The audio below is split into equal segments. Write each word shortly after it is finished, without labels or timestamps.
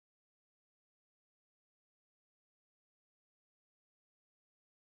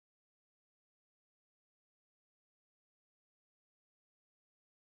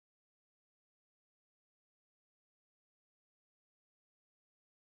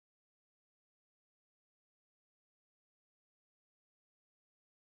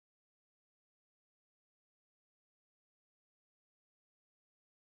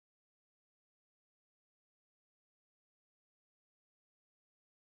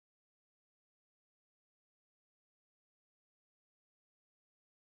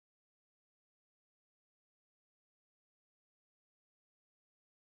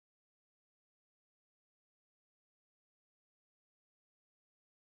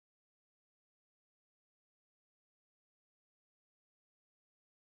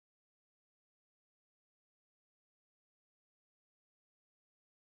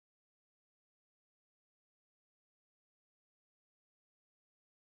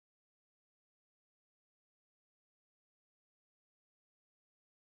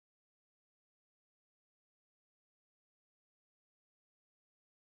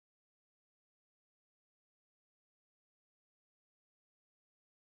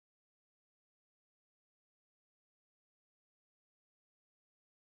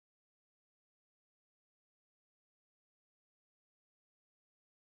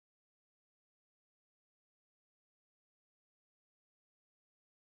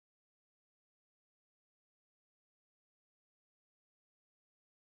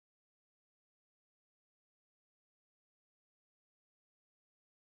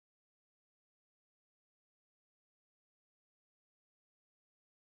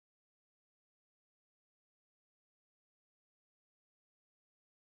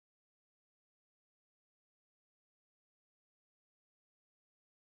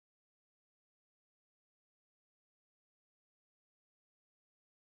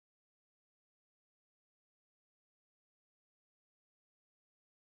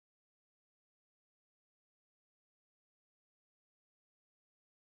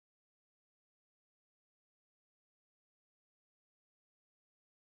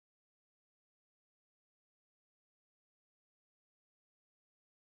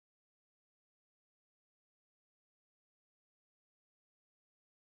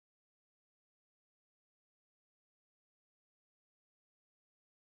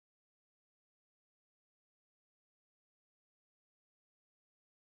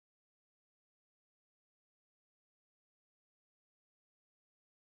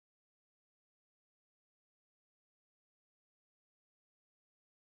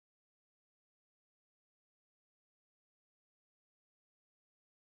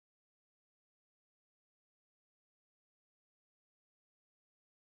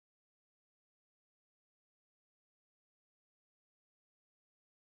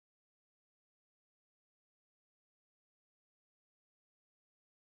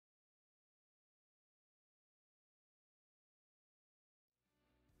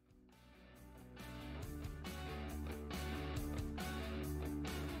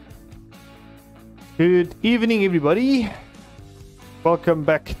Good evening, everybody. Welcome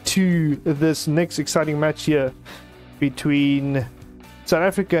back to this next exciting match here between South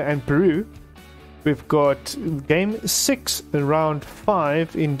Africa and Peru. We've got game 6 in round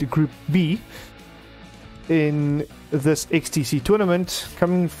 5 in Group B in this XTC tournament,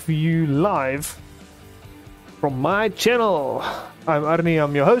 coming for you live from my channel. I'm Arnie,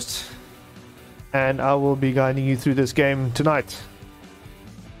 I'm your host, and I will be guiding you through this game tonight.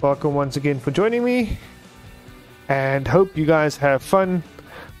 Welcome once again for joining me, and hope you guys have fun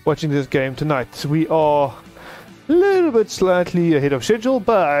watching this game tonight. We are a little bit slightly ahead of schedule,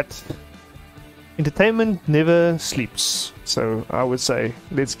 but entertainment never sleeps. So I would say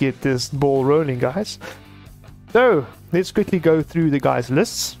let's get this ball rolling, guys. So let's quickly go through the guys'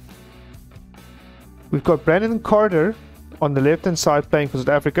 lists. We've got Brandon Carter on the left hand side playing for South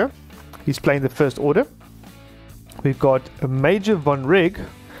Africa. He's playing the first order. We've got a Major Von Reg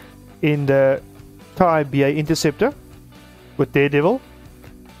in the Thai BA Interceptor with Daredevil.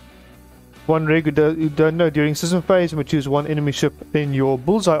 One Reg, you don't know, during system phase, you may choose one enemy ship in your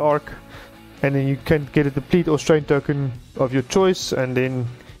bullseye arc, and then you can get a deplete or strain token of your choice, and then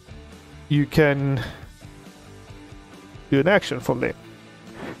you can do an action from there.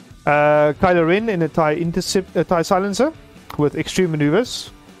 Kylo Ren in a Thai Silencer with extreme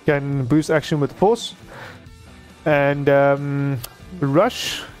maneuvers, can boost action with force, and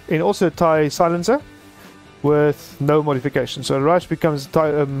Rush in also Thai Silencer with no modification. So Rush becomes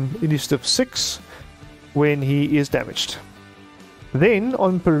initiative 6 when he is damaged. Then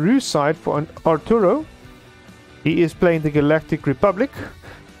on Peru's side, for Arturo, he is playing the Galactic Republic.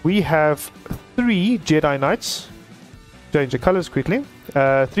 We have 3 Jedi Knights. Change the colors quickly.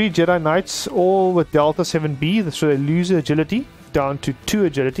 3 Jedi Knights, all with Delta 7B, so they lose agility down to 2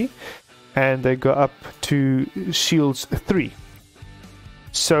 agility, and they go up to shields 3.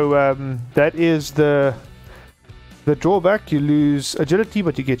 So that is the drawback. You lose agility,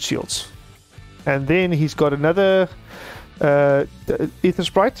 but you get shields. And then he's got another Ether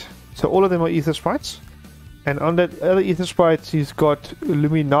Sprite. So all of them are Ether Sprites. And on that other Ether Sprite, he's got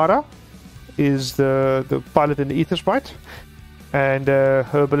Luminara, is the pilot in the Ether Sprite. And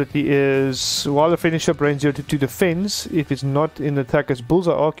her ability is, while the friendly ship range 0 to 2 defense, if it's not in the attacker's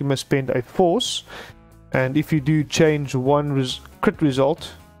bullseye arc, you must spend a force. And if you do, change one crit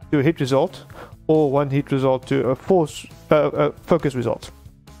result to a hit result, or one hit result to a focus result.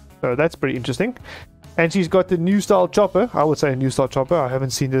 So that's pretty interesting. And she's got the new style chopper. I would say a new style chopper. I haven't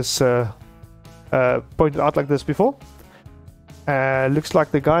seen this pointed out like this before. Looks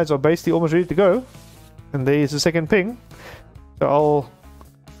like the guys are basically almost ready to go. And there's the second ping.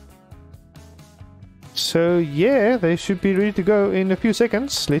 So yeah, they should be ready to go in a few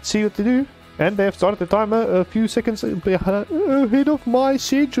seconds. Let's see what they do. And they have started the timer a few seconds ahead of my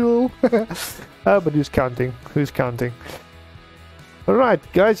schedule. But who's counting? Who's counting? Alright,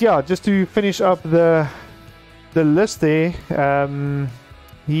 guys, yeah, just to finish up the list there,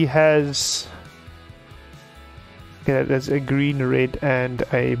 he has, okay, there's a green, red, and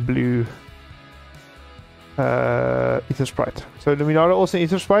a blue Ether Sprite. So Luminara also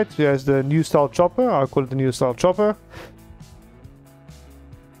Ether Sprite. He has the new style chopper. I'll call it the new style chopper.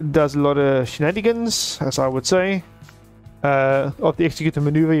 Does a lot of shenanigans, as I would say. Of the executed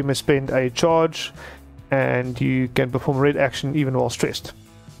maneuver, you must spend a charge, and you can perform red action even while stressed.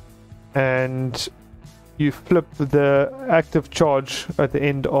 And you flip the active charge at the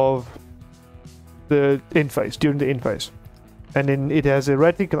end of the end phase, during the end phase. And then it has a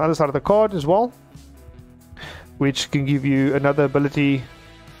erratic on the other side of the card as well, which can give you another ability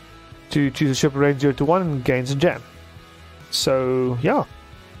to choose a ship range 0 to 1 and gains a jam. So yeah,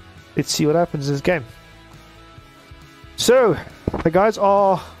 let's see what happens in this game. So the guys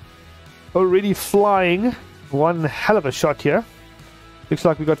are already flying one hell of a shot here. Looks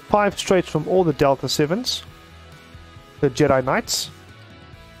like we got 5 straights from all the Delta 7s, the Jedi Knights,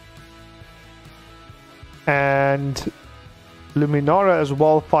 and Luminara as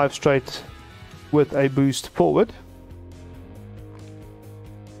well, 5 straight with a boost forward.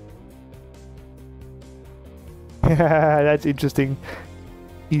 That's interesting.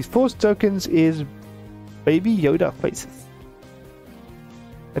 His force tokens is Baby Yoda faces.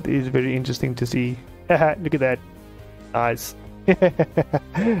 That is very interesting to see. Look at that. Nice.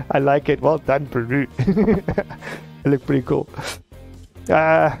 I like it. Well done, Peru. They look pretty cool.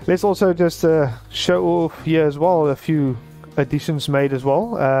 Let's also just show off here as well a few additions made as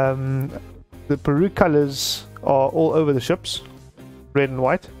well. The Peru colors are all over the ships, red and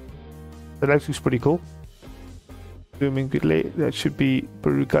white. That looks pretty cool. Zooming quickly, that should be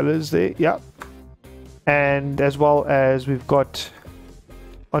Peru colors there. Yeah. And as well as we've got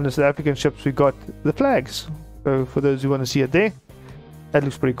on the South African ships we got the flags. So for those who want to see it there, that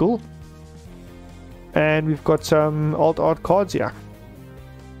looks pretty cool. And we've got some alt art cards here.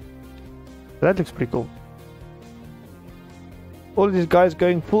 That looks pretty cool. All of these guys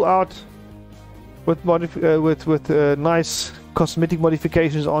going full out with nice cosmetic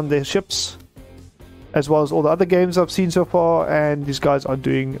modifications on their ships, as well as all the other games I've seen so far. And these guys are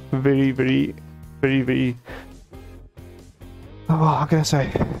doing very how can I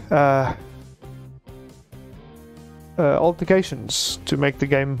say, altercations to make the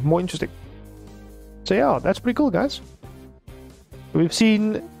game more interesting. So yeah, that's pretty cool, guys. We've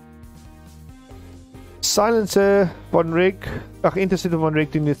seen Silencer Von Rig, Interceptor Von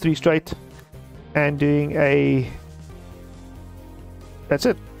Rig doing the 3 straight and doing a... That's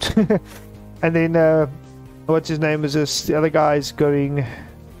it. And then what's his name is this? The other guy's going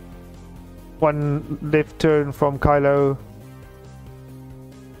 1 left turn from Kylo.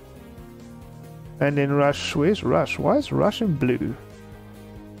 And then Rush. Where's Rush? Why is Rush in blue?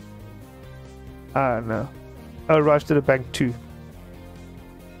 I don't know. Oh, Rush to the bank too.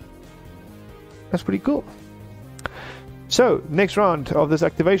 That's pretty cool. So, next round of this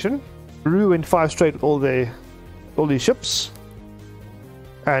activation. Peru went 5 straight with all these ships.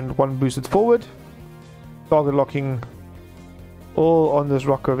 And 1 boosted forward. Target locking all on this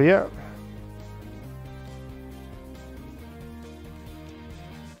rock over here.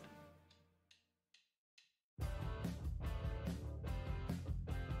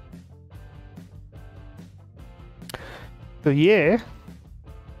 So yeah,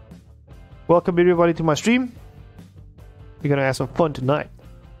 welcome everybody to my stream. We're gonna have some fun tonight.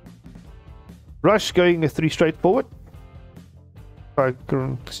 Rush going a 3 straight forward. If I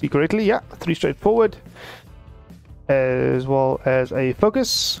can see correctly, yeah, 3 straight forward, as well as a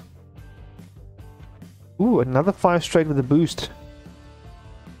focus. Ooh, another 5 straight with a boost.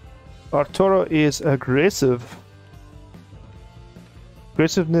 Arturo is aggressive.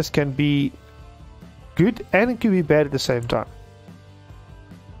 Aggressiveness can be good and it can be bad at the same time.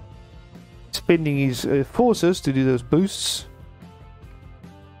 Spending his forces to do those boosts.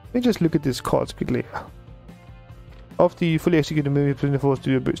 Let me just look at these cards quickly. After you fully execute a move, you spend the force to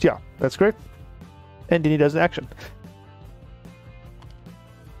do a boost. Yeah, that's great. And then he does an action.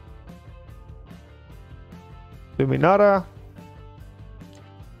 Luminara.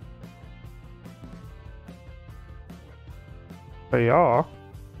 They are.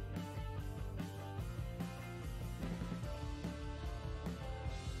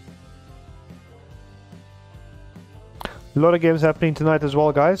 A lot of games happening tonight as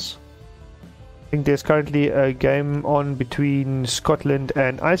well, guys. I think there's currently a game on between Scotland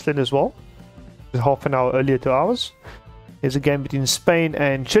and Iceland as well. It's half an hour earlier to ours. There's a game between Spain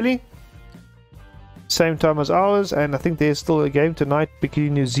and Chile. Same time as ours. And I think there's still a game tonight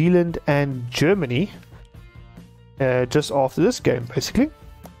between New Zealand and Germany. Just after this game, basically.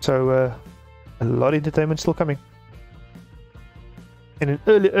 So a lot of entertainment still coming. And in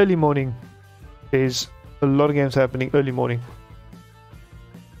early morning, there's a lot of games happening early morning.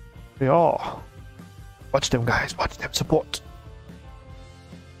 Yeah. Watch them, guys. Watch them. Support.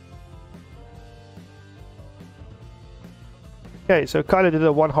 Okay, so Kylo did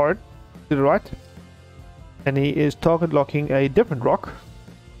a 1 hard to the right. And he is target locking a different rock.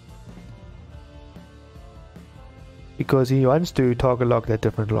 Because he wants to target lock that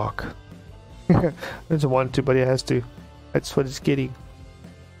different rock. Doesn't want to, but he has to. That's what he's getting.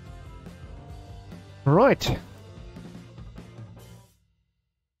 Right.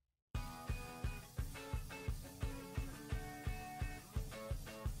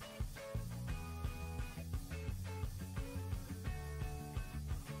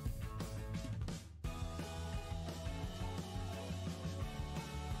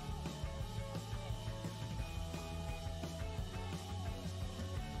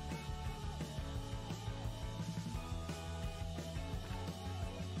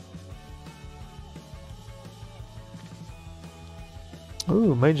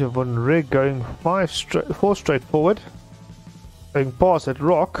 Ooh, Major Von Rig going 4 straight forward. Going past that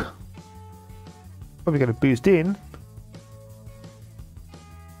rock. Probably going to boost in.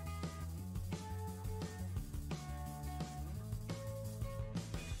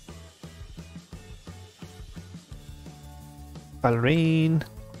 Ballerine.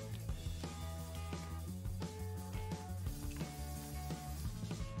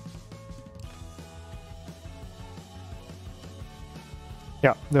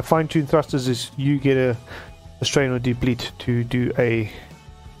 Yeah, the fine-tuned thrusters is you get a strain or deplete to do a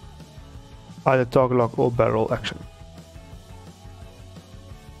either target lock or barrel action.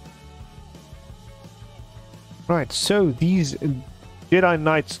 Right, so these Jedi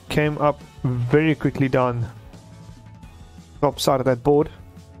Knights came up very quickly down top side of that board.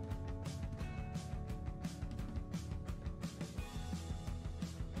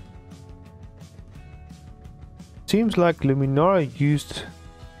 Seems like Luminara used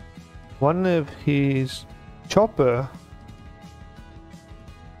one of his chopper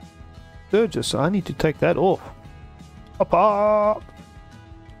surges, so I need to take that off. Up.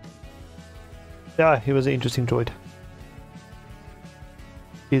 Yeah, he was an interesting droid.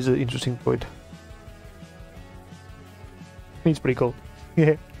 He's an interesting droid. He's pretty cool.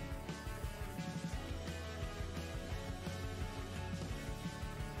 Yeah.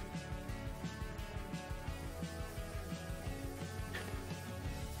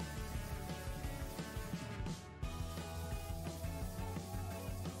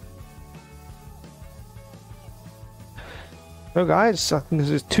 So guys, I think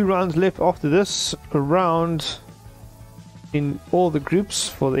there's 2 rounds left after this round in all the groups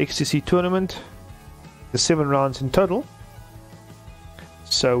for the XTC tournament. There's 7 rounds in total.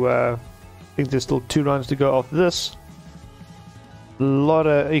 So I think there's still 2 rounds to go after this. A lot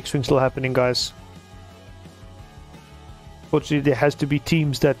of X-Wing still happening, guys. Fortunately, there has to be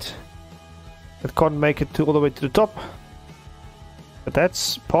teams that can't make it all the way to the top. But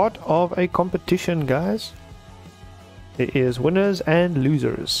that's part of a competition, guys. There is winners and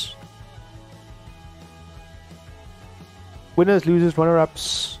losers. Winners, losers,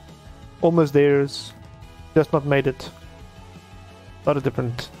 runner-ups, almost theirs, just not made it. A lot of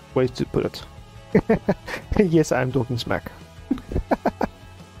different ways to put it. Yes, I'm talking smack.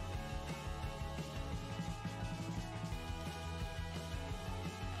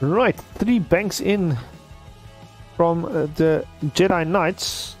 Right, 3 banks in from the Jedi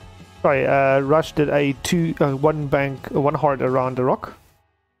Knights. Sorry, Rush did a 1 hard around the rock.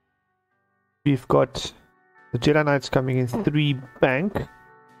 We've got the Jedi Knights coming in 3 bank.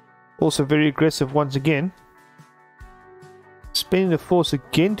 Also very aggressive once again. Spending the force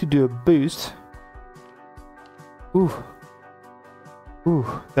again to do a boost. Ooh.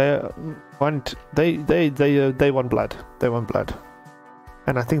 They want blood. They want blood.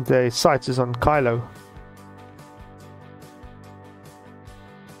 And I think their sights is on Kylo.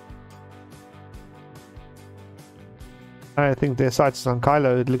 I think their sights is on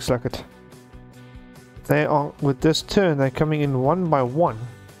Kylo, it looks like it. They are, with this turn, they're coming in 1 by 1.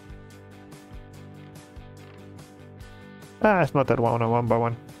 It's not that 1 by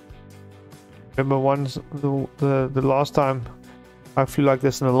 1. Remember the last time I flew like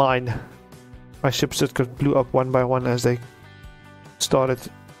this in a line, my ships just blew up 1 by 1 as they started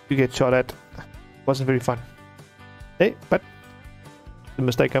to get shot at. Wasn't very fun. Hey, but the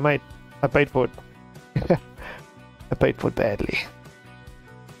mistake I made. I paid for it. I paid for it badly.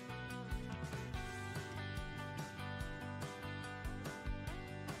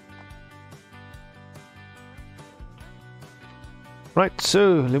 Right,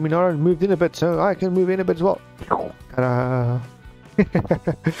 so Luminara moved in a bit, so I can move in a bit as well.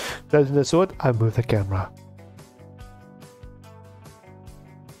 Doesn't the sword? I move the camera.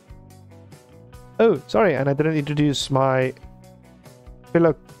 Oh, sorry, and I didn't introduce my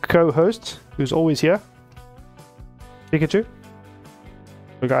fellow co-host, who's always here. Pikachu.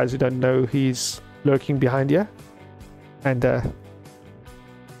 For guys who don't know, he's lurking behind here. And,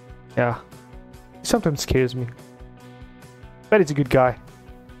 yeah. He sometimes scares me. But he's a good guy.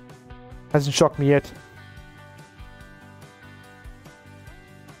 Hasn't shocked me yet.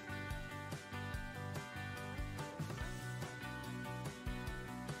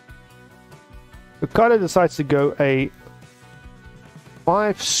 Ricardo decides to go a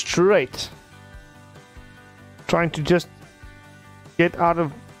 5 straight. Trying to just get out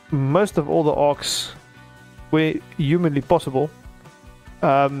of most of all the arcs where humanly possible.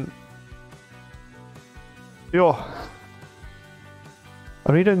 Yeah.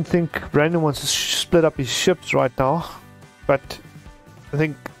 I really don't think Brandon wants to split up his ships right now, but I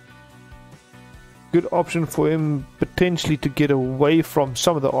think good option for him potentially to get away from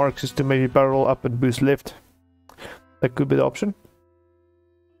some of the arcs is to maybe barrel up and boost left. That could be the option.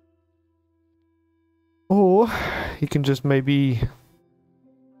 Or he can just maybe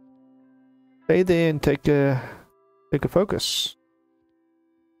stay there and take a focus.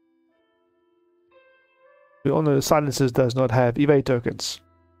 We all know the silencers does not have evade tokens.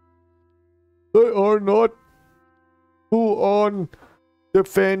 They are not full-on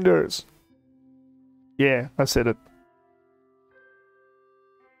defenders. Yeah, I said it.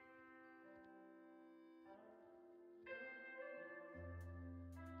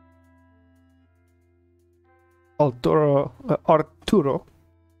 Arturo,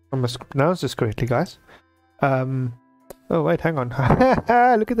 I must pronounce this correctly, guys. Oh, wait, hang on.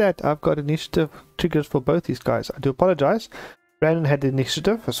 Look at that. I've got initiative triggers for both these guys. I do apologize. Brandon had the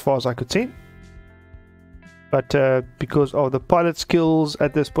initiative as far as I could see. But because of the pilot skills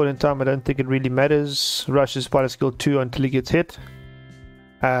at this point in time, I don't think it really matters. Rush is pilot skill 2 until he gets hit.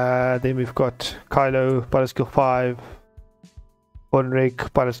 Then we've got Kylo, pilot skill 5.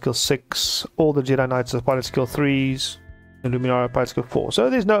 Bonrig, pilot skill 6. All the Jedi Knights are pilot skill 3s. And Luminara, pilot skill 4. So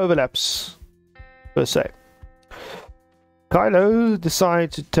there's no overlaps, per se. Kylo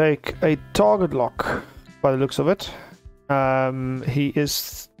decides to take a target lock, by the looks of it. He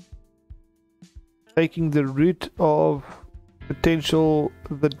is taking the route of potential.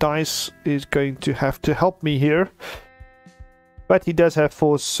 The dice is going to have to help me here. But he does have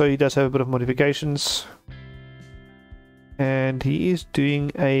force, so he does have a bit of modifications. And he is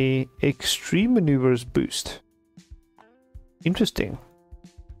doing a extreme maneuvers boost. Interesting.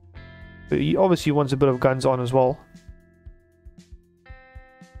 So he obviously wants a bit of guns on as well.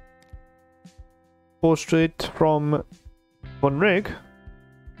 Portrait from Von Rig.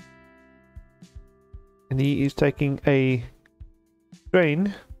 And he is taking a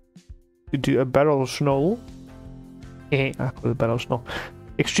train to do a barrel schnoll. I call it barrel schnoll.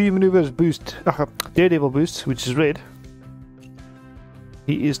 Extreme maneuvers boost. Daredevil boost, which is red.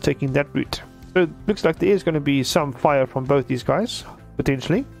 He is taking that route. So it looks like there is going to be some fire from both these guys,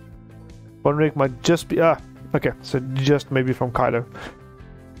 potentially. Von Rig might just be... okay, so just maybe from Kylo.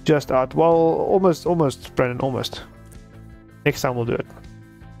 Just out. Well, almost, Brandon, almost. Next time we'll do it.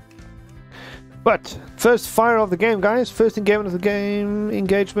 But, first fire of the game, guys. First engagement of the game.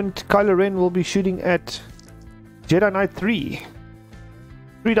 Engagement. Kylo Ren will be shooting at Jedi Knight 3.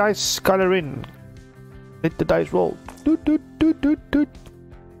 3 dice, Kylo Ren. Let the dice roll. Doot, doot, doot, doot, doot.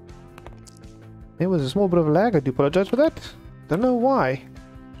 There was a small bit of a lag. I do apologize for that. Don't know why.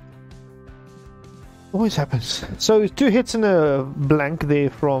 Always happens. So 2 hits and a blank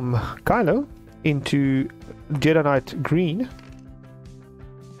there from Kylo into Jedi Knight Green.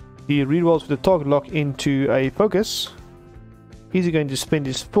 He rerolls with the target lock into a focus. Is he going to spend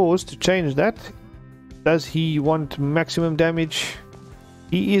his force to change that? Does he want maximum damage?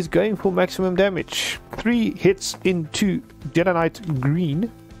 He is going for maximum damage. 3 hits into Jedi Knight Green.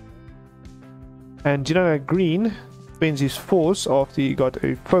 And Jedi Knight Green spends his force after he got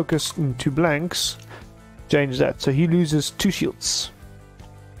a focus into blanks. Change that, so he loses 2 shields.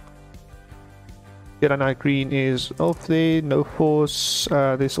 Jedi Knight Green is off there, no force.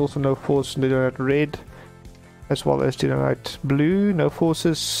 There's also no force in Jedi Knight Red, as well as Jedi Knight Blue, no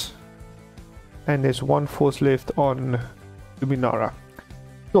forces. And there's 1 force left on Luminara.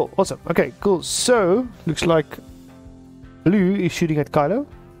 Cool, awesome. Okay, cool. So, looks like Blue is shooting at Kylo.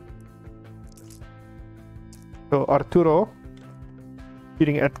 So, Arturo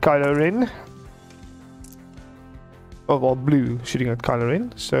shooting at Kylo Ren. Oh, well, Blue shooting at Kylo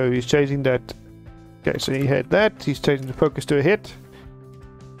Ren. So he's changing that. Okay, so he had that. He's changing the focus to a hit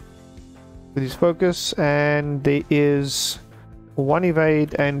with his focus, and there is 1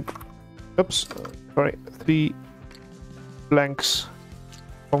 evade and oops, sorry, 3 blanks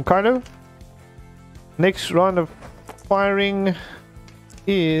from Kylo. Next round of firing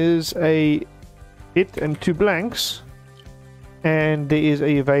is a hit and 2 blanks, and there is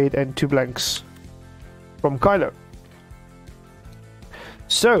a evade and 2 blanks from Kylo.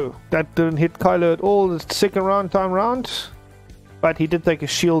 So, that didn't hit Kylo at all the second time round, but he did take a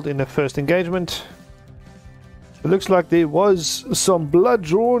shield in the first engagement. It looks like there was some blood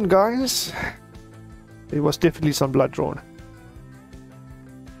drawn, guys. There was definitely some blood drawn.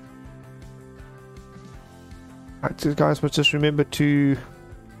 Right, so guys must just remember to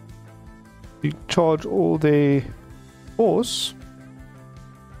charge all their force.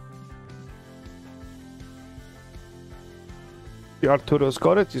 Arturo's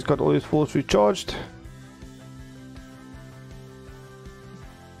got it. He's got all his force recharged.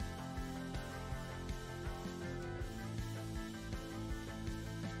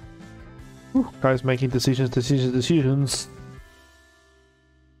 Guys making decisions.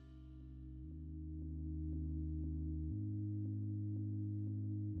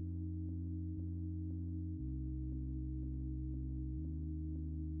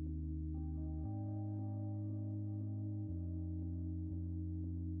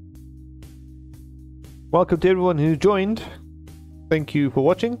 Welcome to everyone who joined. Thank you for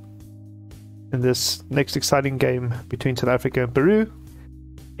watching in this next exciting game between South Africa and Peru.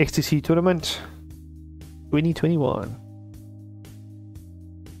 XTC Tournament 2021.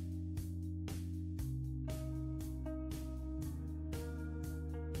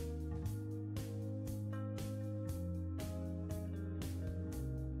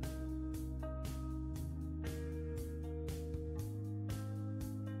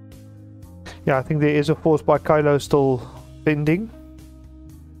 Yeah, I think there is a force by Kylo still pending.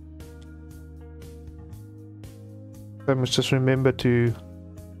 I must just remember to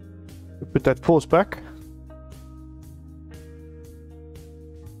put that force back.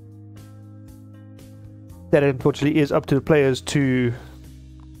 That unfortunately is up to the players to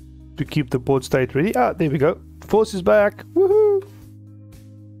keep the board state ready. Ah, there we go. Force is back. Woohoo!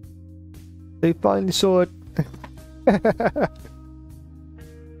 They finally saw it.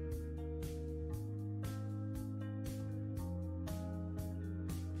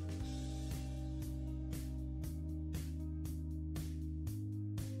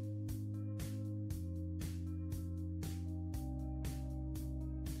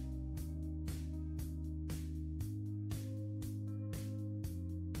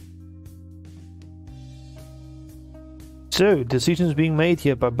 So, decisions being made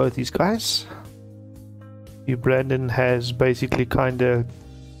here by both these guys. Brandon has basically kind of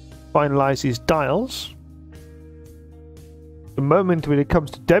finalized his dials. The moment when it comes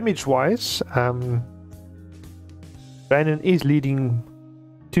to damage wise, Brandon is leading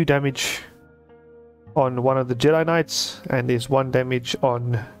 2 damage on one of the Jedi Knights, and there's 1 damage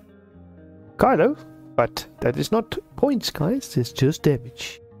on Kylo, but that is not points, guys, it's just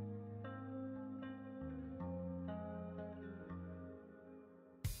damage.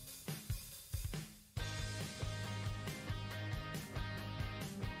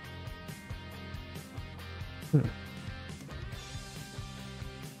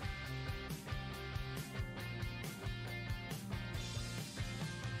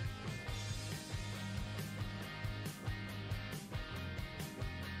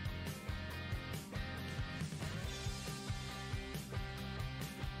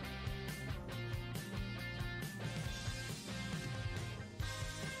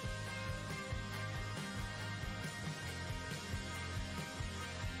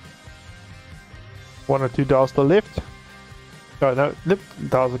 One or 2 dials to the left. Oh no,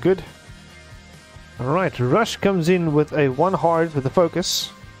 dials are good. Alright, Rush comes in with a 1 hard with a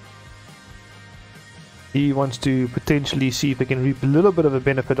focus. He wants to potentially see if he can reap a little bit of a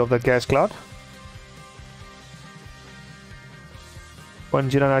benefit of that gas cloud. 1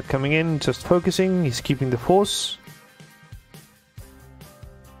 Jedi Knight coming in, just focusing, he's keeping the force.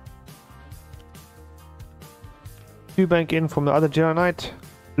 Two bank in from the other Jedi Knight,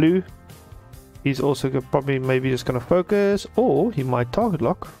 blue. He's also probably maybe just going to focus, or he might target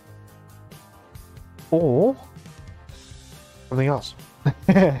lock, or something else.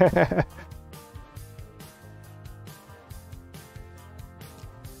 I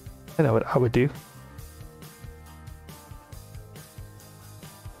know what I would do.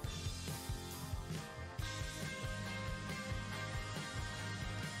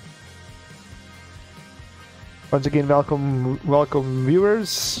 Once again, welcome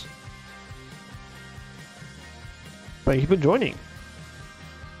viewers. Thank you for joining.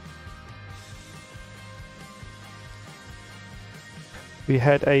 We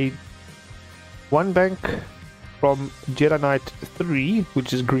had a 1 bank from Jedi Knight 3,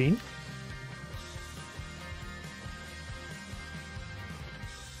 which is green.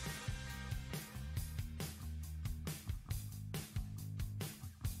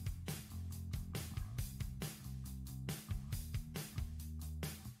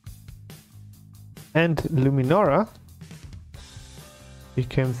 And Luminara, he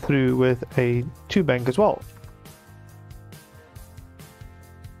came through with a 2 bank as well.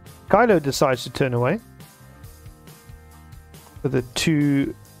 Kylo decides to turn away with a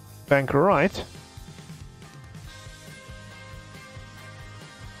 2 bank right.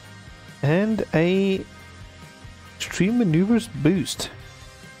 And a Extreme Maneuvers boost.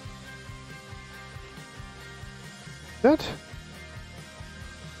 That?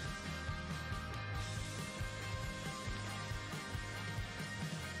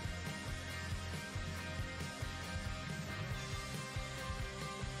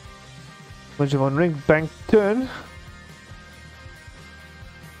 Bunch of on ring bank turn.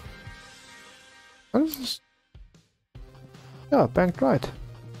 What is this? Yeah, banked right.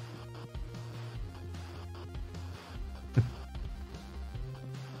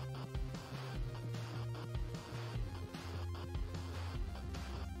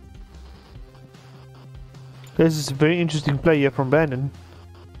 This is a very interesting play here from Brandon.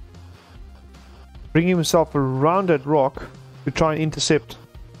 Bringing himself around that rock to try and intercept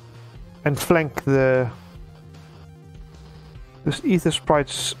and flank this ether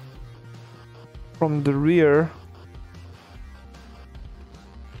sprites from the rear.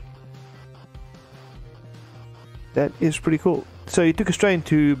 That is pretty cool. So he took a strain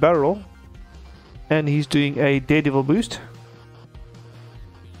to barrel, and he's doing a Daredevil boost.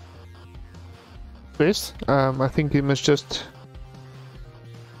 best. I think he must just,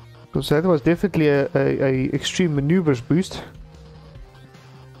 because that was definitely a extreme maneuvers boost.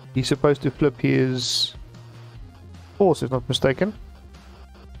 He's supposed to flip his horse, if not mistaken.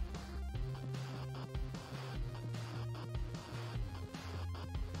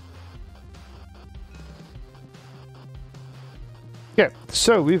 Yeah,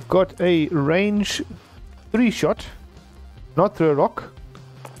 so we've got a range 3 shot, not through a rock,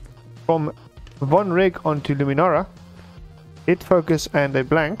 from Von Reg onto Luminara, hit focus and a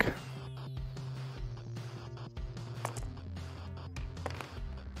blank.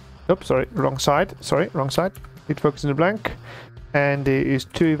 Oops, sorry, wrong side. Sorry, wrong side. Hit focus and a blank. And there is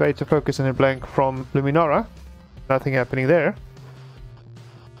 2 evades to focus and a blank from Luminara. Nothing happening there.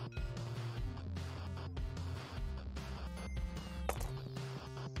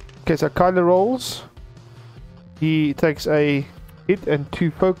 Okay, so Kyler rolls. He takes a hit and 2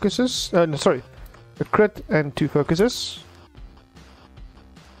 focuses. No, sorry, a crit and 2 focuses.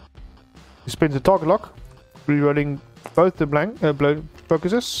 He spins a target lock, rerolling both the blank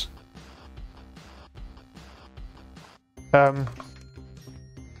focuses.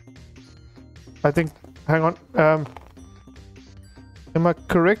 I think, hang on, am I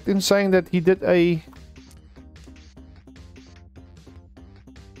correct in saying that he did a...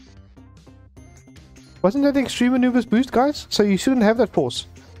 Wasn't that the extreme maneuvers boost, guys? So you shouldn't have that force.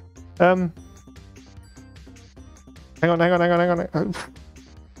 Hang on.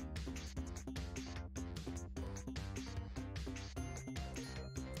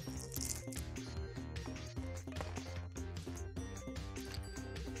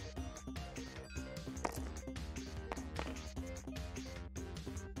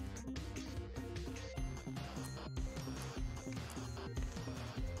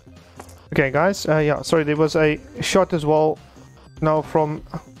 Okay, guys, yeah, sorry, there was a shot as well now from...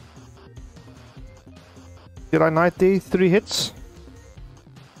 Did I knight there? 3 hits.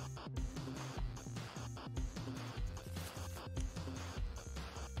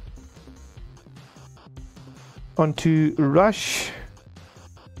 Onto Rush.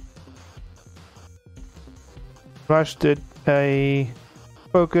 Rush did a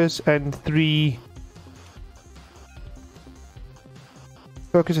focus and 3...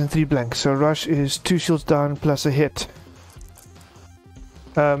 Focus and 3 blanks, so Rush is 2 shields down plus a hit.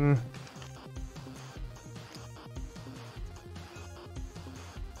 Come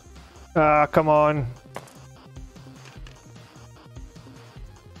on.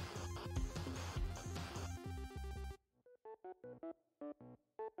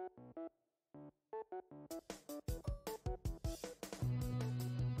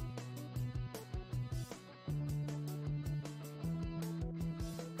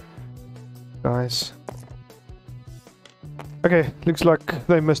 Nice. Okay, looks like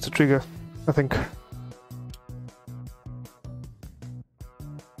they missed the trigger, I think.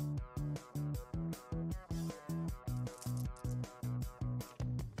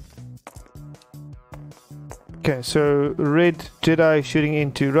 Okay, so red Jedi shooting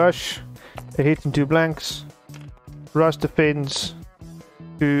into Rush, a hit and 2 blanks. Rush defends,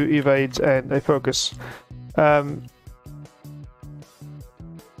 2 evades and a focus.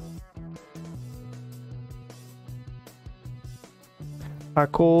 I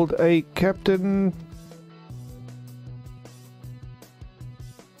called a captain.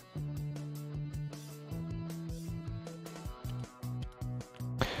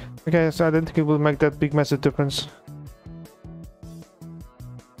 Okay, so I don't think it will make that big massive difference.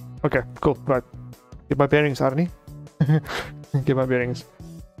 Okay, cool, right. Get my bearings, Arnie. Get my bearings.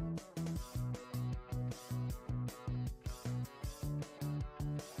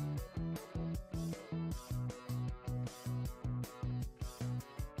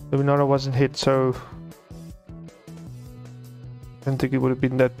 Luminara wasn't hit, so I don't think it would have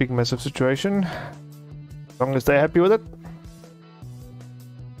been that big massive situation. As long as they're happy with it.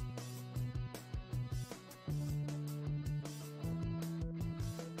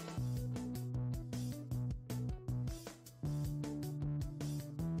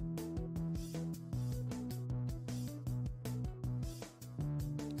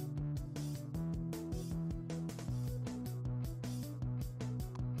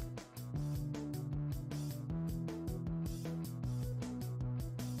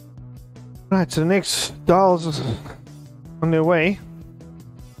 Right, so the next dials on their way.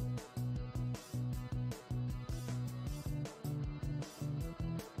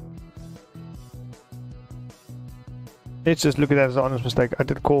 Let's just look at that as an honest mistake. I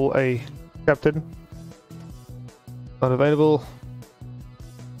did call a captain. Not available.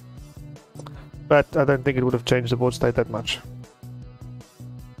 But I don't think it would have changed the board state that much.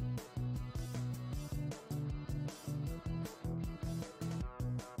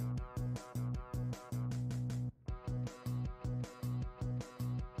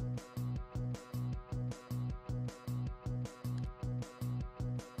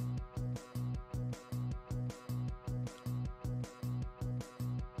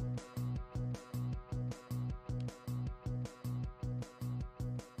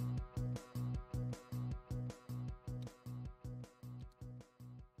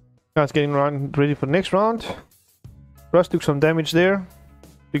 Guys getting ready for the next round. Rush took some damage there.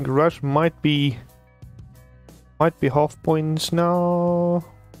 I think Rush might be half points now.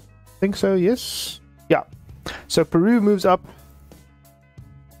 I think so, yes. Yeah. So Peru moves up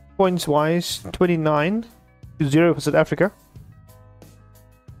points wise 29 to 0 for South Africa.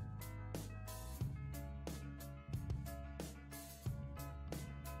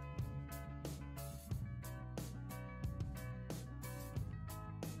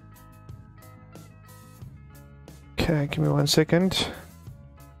 Okay, give me 1 second.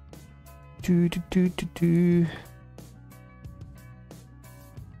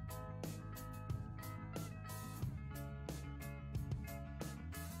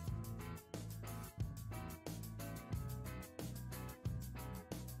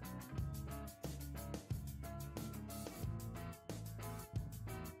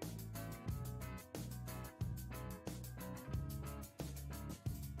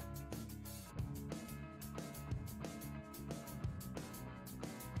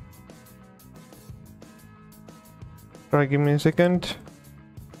 Alright, give me a second.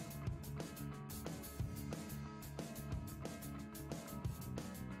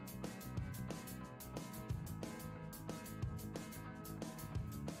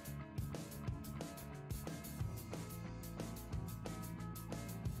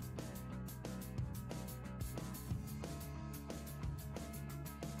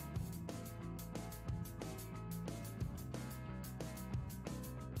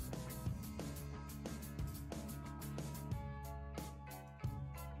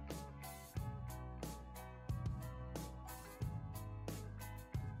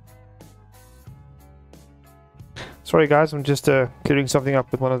 Sorry guys, I'm just clearing something up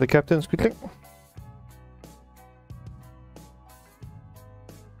with one of the captains quickly.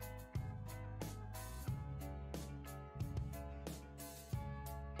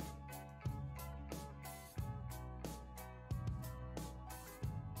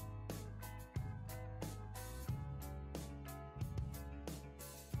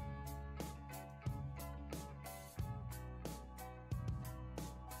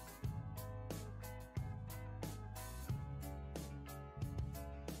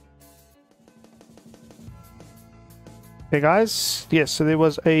 Hey guys, yes, so there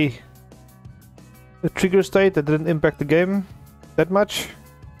was a trigger state that didn't impact the game that much.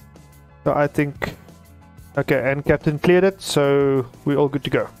 So I think, okay, and Captain cleared it, so we're all good to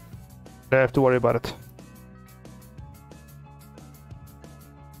go. Don't have to worry about it.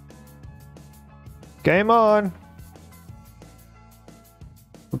 Game on!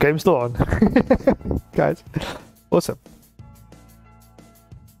 Game's still on. Guys, awesome.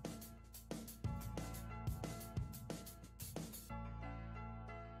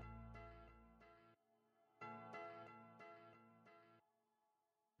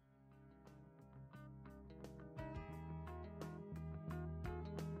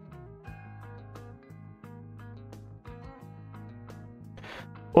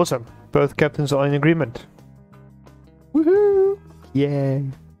 Awesome. Both captains are in agreement. Woohoo! Yay!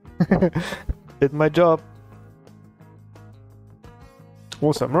 Did my job.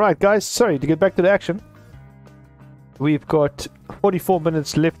 Awesome. Alright guys, sorry, to get back to the action. We've got 44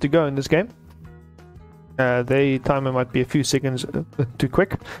 minutes left to go in this game. The timer might be a few seconds too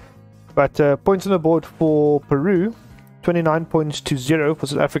quick. But points on the board for Peru. 29 points to 0 for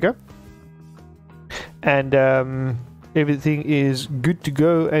South Africa. And everything is good to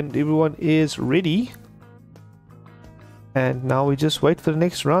go and everyone is ready. And now we just wait for the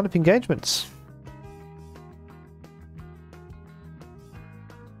next round of engagements.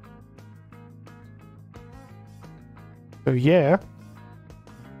 So yeah.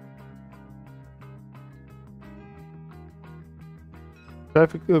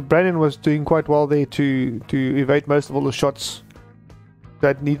 Brandon was doing quite well there to evade most of all the shots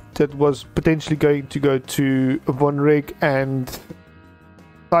that was potentially going to go to Von Rig and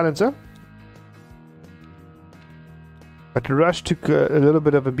Silencer. But Rush took a little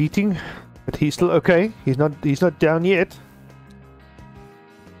bit of a beating, but he's still okay. He's not down yet.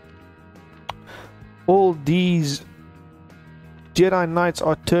 All these Jedi Knights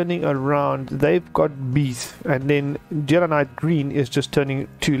are turning around. They've got beef, and then Jedi Knight Green is just turning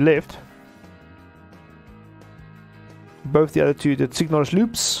to left. Both the other two did Signor's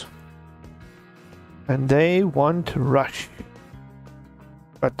loops, and they want Rush.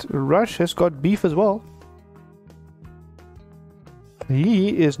 But Rush has got beef as well.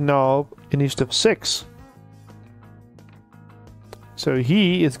 He is now initiative 6. So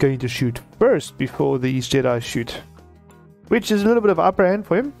he is going to shoot first before these Jedi shoot. Which is a little bit of upper hand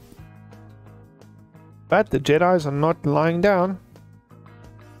for him. But the Jedis are not lying down.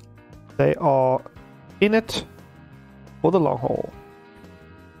 They are in it for the long haul.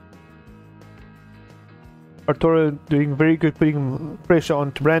 Arturo doing very good, putting pressure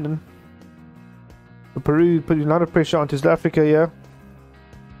onto Brandon. Peru putting a lot of pressure onto South Africa here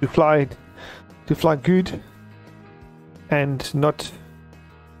to fly good and not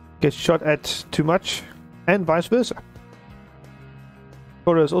get shot at too much, and vice versa.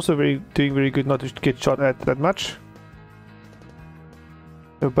 Arturo is also doing very good not to get shot at that much.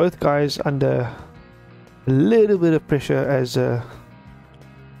 So both guys under a little bit of pressure, as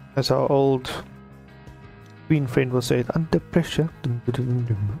our old Queen friend will say it, under pressure.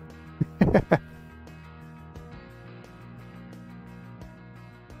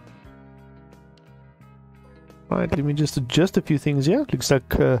 Right, let me just adjust a few things here. Looks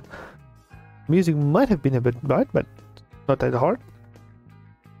like music might have been a bit bad, but not that hard.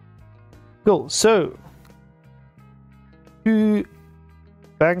 Cool, so 2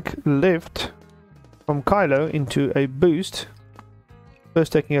 bank left from Kylo into a boost.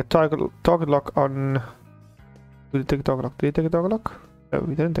 First taking a target lock on... Did we take a target lock? Did we take a target lock? No,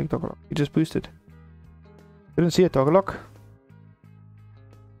 we didn't take a target lock. We just boosted. Didn't see a target lock.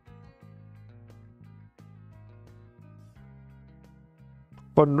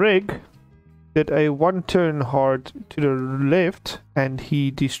 Von Rig did a 1 turn hard to the left and he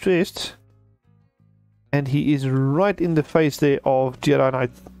distressed, and he is right in the face there of Jedi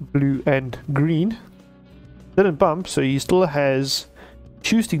Knight blue and green. Didn't bump, so he still has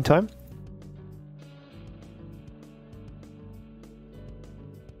shooting time.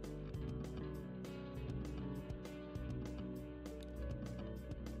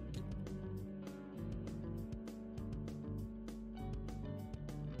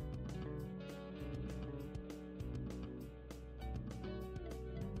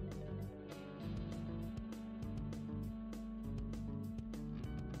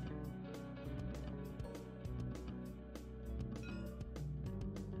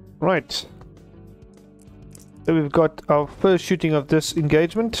 Right, so we've got our first shooting of this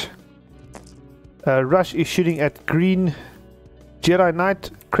engagement. Rush is shooting at green Jedi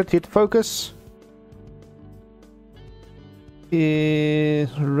Knight, crit hit focus.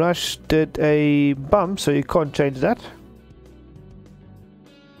 Rush did a bump, so you can't change that.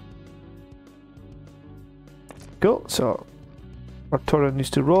 Cool, so Arturo needs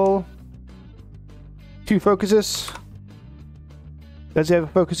to roll. 2 focuses. Does he have a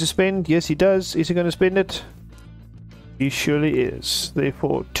focus to spend? Yes, he does. Is he going to spend it? He surely is.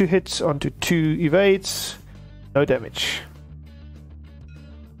 Therefore, 2 hits onto 2 evades. No damage.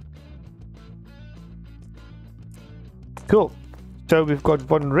 Cool. So we've got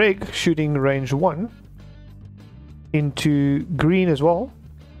Von Rig shooting range 1 into green as well,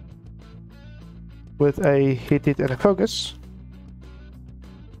 with a hit and a focus.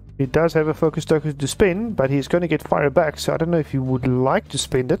 He does have a focus token to spend, but he's going to get fire back, so I don't know if you would like to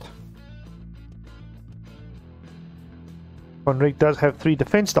spend it. Von Rig does have 3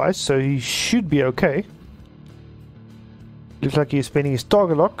 defense dice, so he should be okay. Looks like he's spending his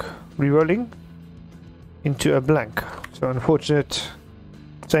target lock, rerolling into a blank. So unfortunate,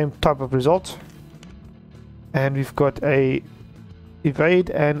 same type of result. And we've got a evade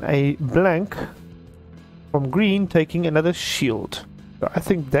and a blank from green, taking another shield. So I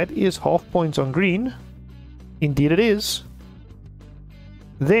think that is half points on green. Indeed it is.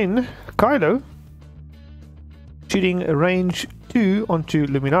 Then Kylo shooting a range 2 onto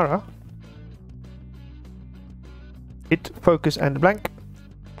Luminara. Hit, focus and blank.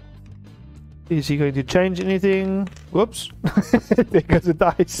 Is he going to change anything? Whoops. There goes the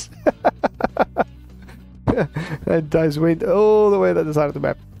dice. That dice went all the way to the side of the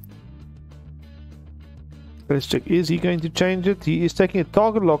map. Let's check. Is he going to change it? He is taking a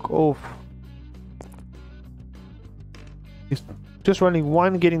target lock off. He's just running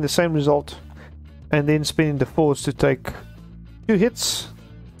 1, getting the same result, and then spinning the force to take 2 hits.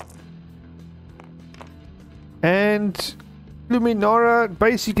 And Luminara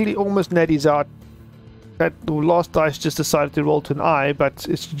basically almost natties out. That last dice just decided to roll to an eye, but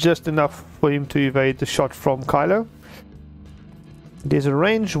it's just enough for him to evade the shot from Kylo. There's a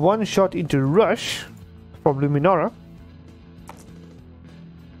range 1 shot into Rush from Luminara.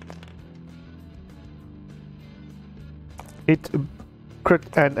 Hit, crit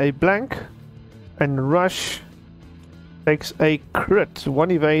and a blank, and Rush takes a crit.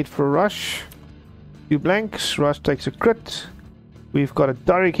 1 evade for Rush, 2 blanks. Rush takes a crit. We've got a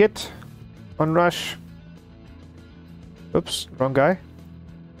direct hit on Rush. Oops, wrong guy.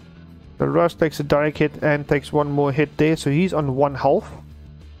 So Rush takes a direct hit and takes 1 more hit there, so he's on 1 health.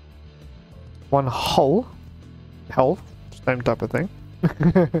 1 hull health, same type of thing.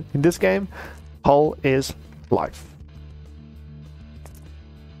 In this game, hull is life.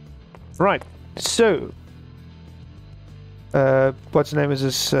 Right, so what's the name is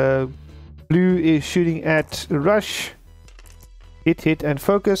this? Blue is shooting at Rush. Hit and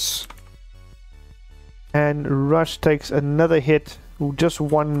focus. And Rush takes another hit. Just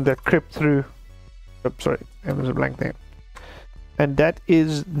one that crept through. Oh, sorry, there was a blank there. And that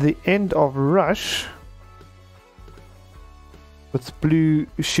is the end of Rush. With Blue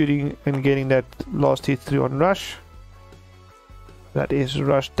shooting and getting that last hit through on Rush. That is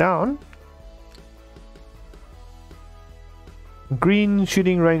Rush down. Green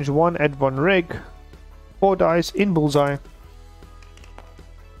shooting range 1 at Von Reg. 4 dice in bullseye.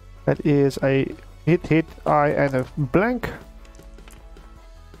 That is a hit, eye, and a blank.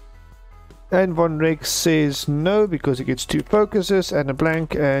 And Von Reg says no because he gets 2 focuses and a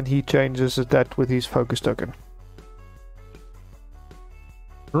blank, and he changes that with his focus token.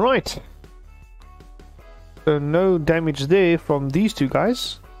 Right. So no damage there from these 2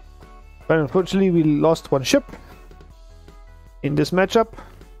 guys. But unfortunately we lost 1 ship in this matchup.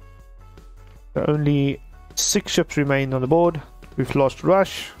 So only 6 ships remain on the board. We've lost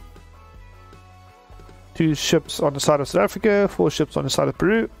Rush. 2 ships on the side of South Africa, 4 ships on the side of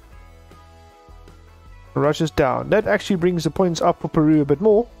Peru. Rush is down. That actually brings the points up for Peru a bit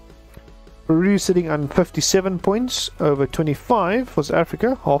more. Peru sitting on 57 points over 25 for South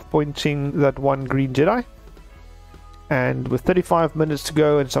Africa, half pointing that 1 green Jedi. And with 35 minutes to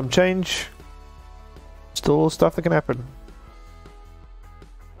go and some change, still stuff that can happen.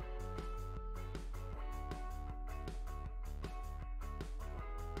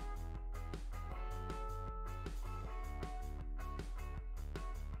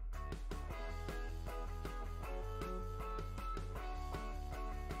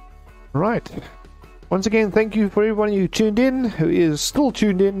 Right. Once again, thank you for everyone who tuned in, who is still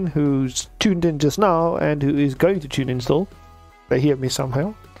tuned in, who's tuned in just now, and who is going to tune in still. They hear me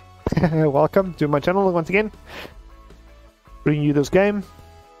somehow. Welcome to my channel once again. Bringing you this game.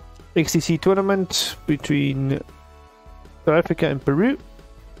 XTC tournament between South Africa and Peru.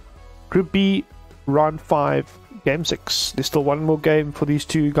 Group B, round 5, game 6. There's still one more game for these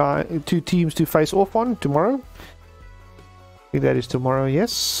two teams to face off on tomorrow. I think that is tomorrow,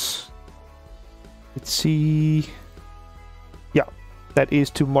 yes. Let's see. Yeah, that is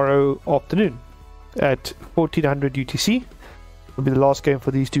tomorrow afternoon at 1400 UTC. Will be the last game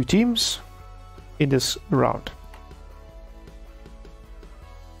for these 2 teams in this round.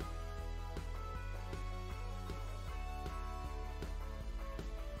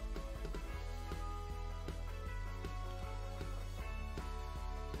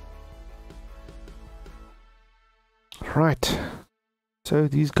 Right. So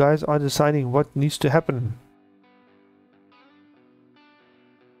these guys are deciding what needs to happen.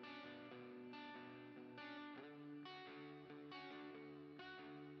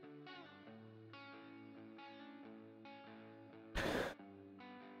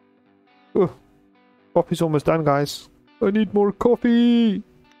 Oh, coffee's almost done, guys. I need more coffee.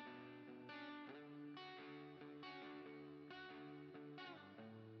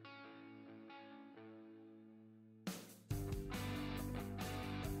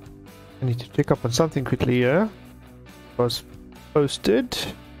 I need to check up on something quickly here. It was posted.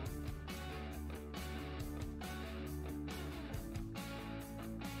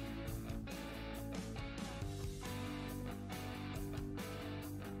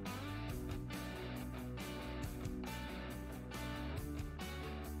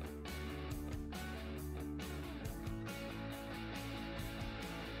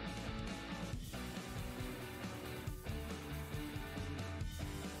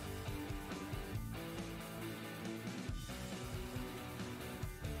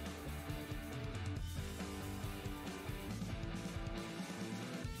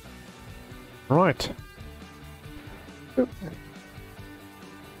 Right. Oh.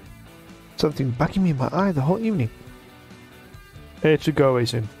 Something bugging me in my eye the whole evening. It should go away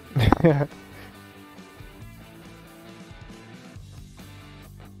soon.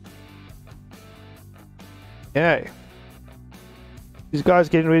 Okay. These guys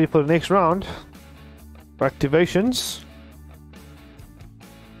getting ready for the next round. Activations.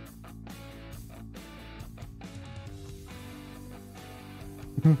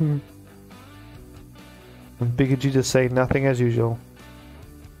 And Big G just saying nothing as usual.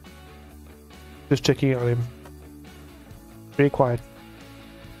 Just checking on him. Very quiet.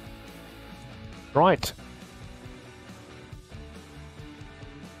 Right.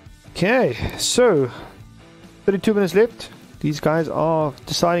 Okay, so 32 minutes left. These guys are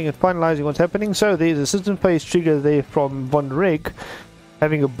deciding and finalizing what's happening. So there's a system phase trigger there from Von Reg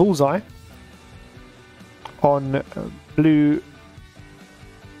having a bullseye on blue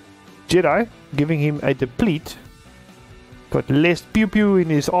Jedi, giving him a deplete. Got less pew pew in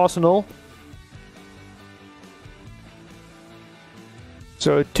his arsenal.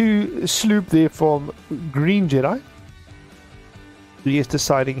 So a 2 sloop there from green Jedi. He is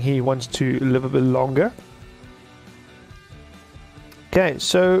deciding he wants to live a bit longer. Okay,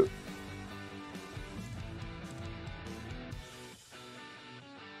 so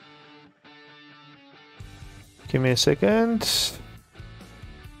give me a second.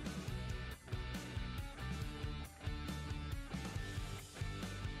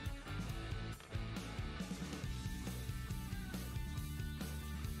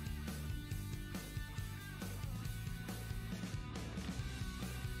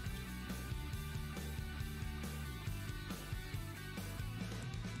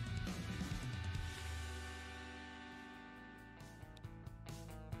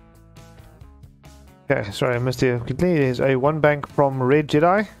 Okay, sorry, I missed it quickly. There's a 1 bank from red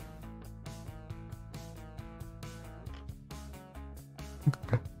Jedi.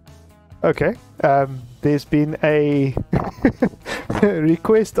 Okay, there's been a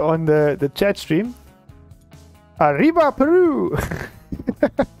request on the chat stream. Arriba, Peru!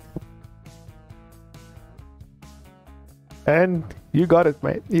 And you got it,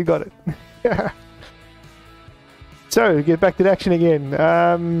 mate. You got it. So, get back to the action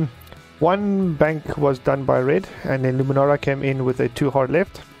again. 1 bank was done by red, and then Luminara came in with a 2 hard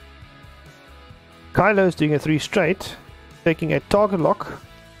left. Kylo's doing a 3 straight, taking a target lock.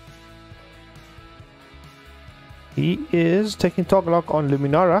 He is taking target lock on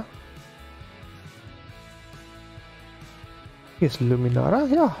Luminara. Yes, Luminara?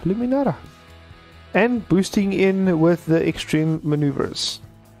 Yeah, Luminara. And boosting in with the extreme maneuvers.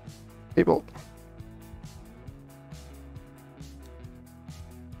 Able.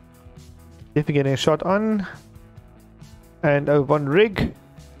 Definitely getting a shot on. And a 1 rig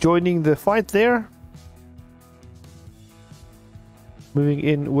joining the fight there. Moving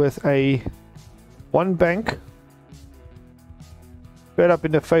in with a 1 bank. Right up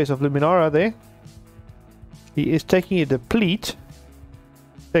in the face of Luminara there. He is taking a deplete.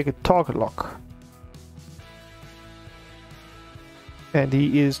 Take a target lock. And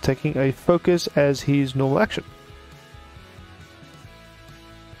he is taking a focus as his normal action.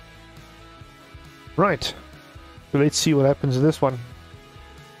 Right. So let's see what happens in this one.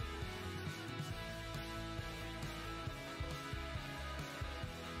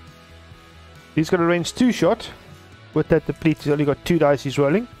 He's got a range 2 shot. With that deplete, he's only got 2 dice he's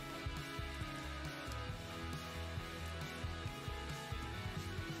rolling.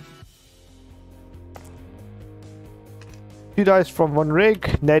 Two dice from 1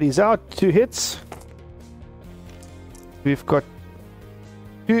 rig. Natty's out. 2 hits. We've got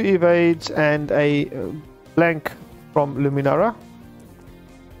 2 evades and a blank from Luminara.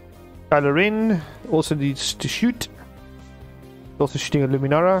 Kylo Ren also needs to shoot. Also shooting at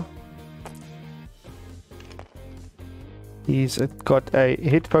Luminara. He's got a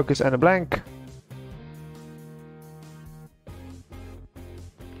hit, focus, and a blank.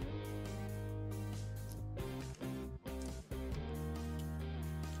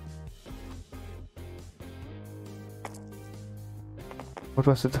 What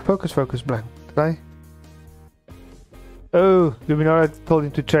was it? The focus blank. Did I? Oh, Luminara told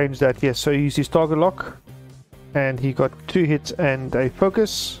him to change that. Yes, so he used his target lock. And he got 2 hits and a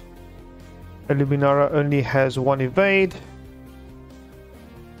focus. And Luminara only has 1 evade.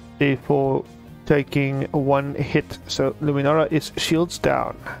 Therefore taking 1 hit. So Luminara is shields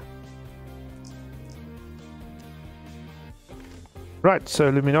down. Right,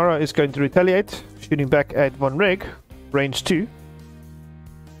 so Luminara is going to retaliate. Shooting back at 1 rig. Range 2.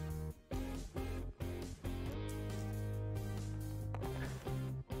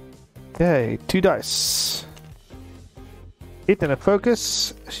 Okay, 2 dice. Hit and a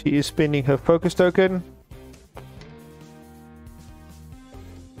focus. She is spending her focus token.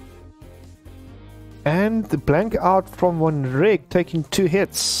 And the blank out from 1 rig, taking 2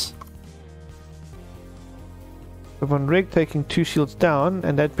 hits. So 1 rig taking 2 shields down,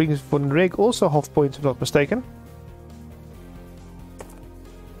 and that brings 1 rig also half points if not mistaken.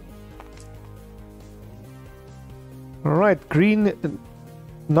 Alright, green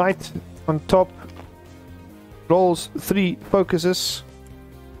knight on top rolls 3 focuses,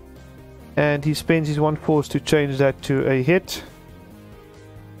 and he spends his 1 force to change that to a hit.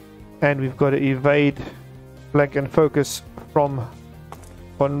 And we've got to evade blank and focus from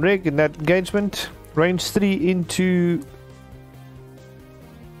 1 rig in that engagement. Range 3 into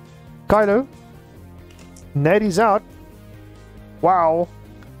Kylo. Natty's out. Wow.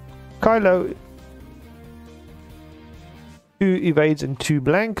 Kylo, 2 evades and 2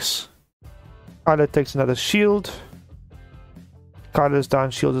 blanks. Kylo takes another shield. Kylo's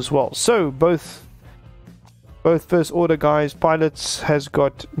down shield as well. So both first order guys, pilots, has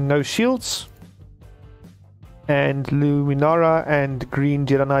got no shields. And Luminara and Green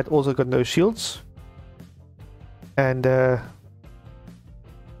Jedi Knight also got no shields. And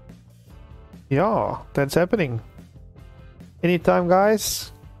yeah, that's happening. Anytime,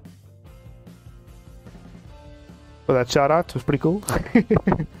 guys. For that shout out, it was pretty cool.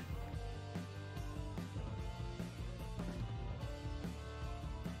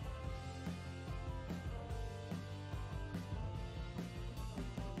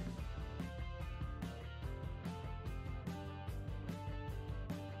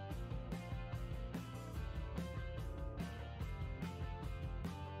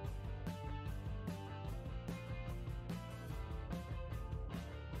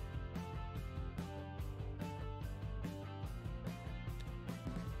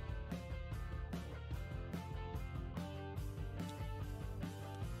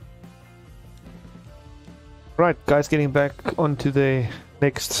 Right, guys, getting back onto the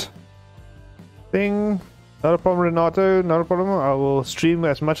next thing. Not a problem, Renato, not a problem. I will stream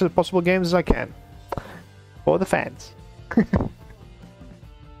as much as possible games as I can. For the fans.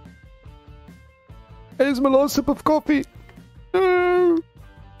 Here's my last sip of coffee. No!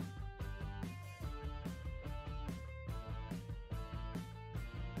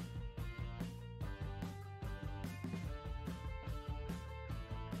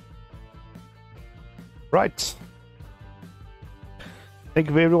 Right. Thank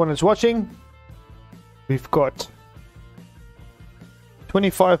you for everyone that's watching. We've got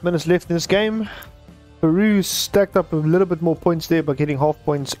 25 minutes left in this game. Peru stacked up a little bit more points there by getting half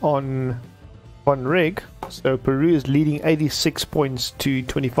points on rig. So Peru is leading 86 points to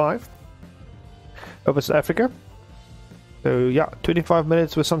 25 over South Africa. So yeah, 25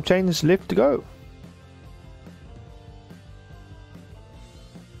 minutes with some change left to go.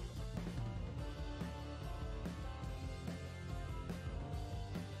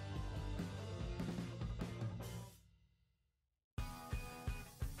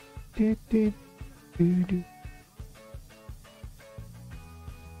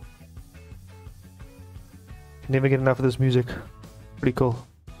 Never get enough of this music. Pretty cool.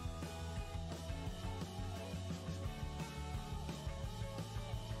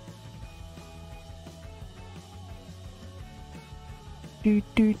 Do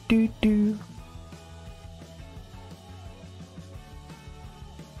do do do.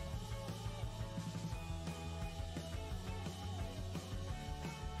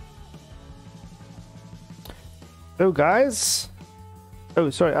 So guys,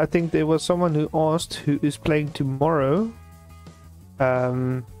 oh sorry, I think there was someone who asked who is playing tomorrow.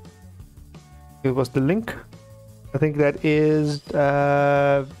 It was the link. I think that is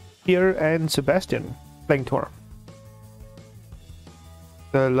Pierre and Sebastian playing tomorrow.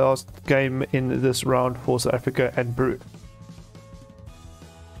 The last game in this round for South Africa and Peru.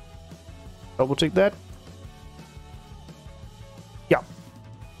 Double check that. Yeah.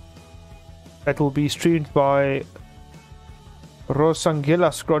 That will be streamed by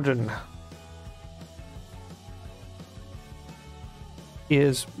Rosangela Squadron.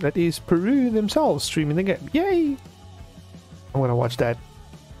 That is Peru themselves streaming the game. Yay! I'm gonna watch that.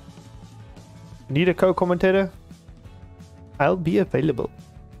 Need a co-commentator? I'll be available.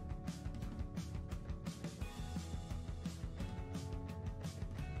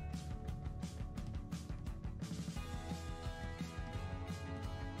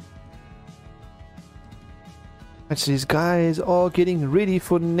 These guys are getting ready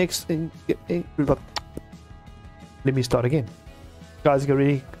for the next. Let me start again. Guys, get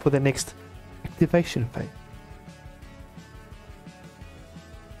ready for the next activation phase.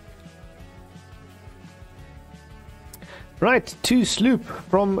 Right, 2 sloop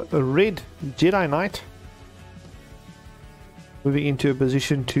from Red Jedi Knight. Moving into a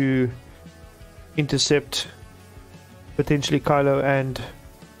position to intercept potentially Kylo and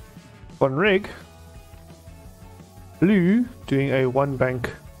Von Rig. Blue doing a 1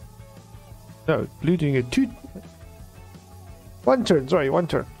 bank. No, blue doing a 2. 1 turn, sorry, 1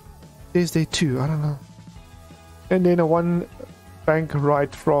 turn. There's the 2, I don't know. And then a 1 bank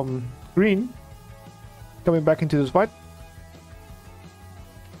right from green. Coming back into this fight.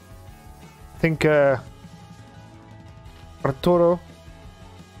 I think Arturo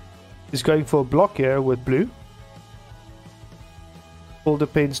is going for a block here with blue. All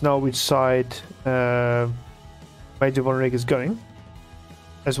depends now which side Major Von Rig is going,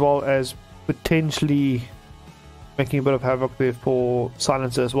 as well as potentially making a bit of havoc there for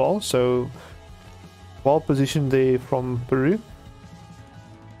Silencer as well. So well positioned there from Peru.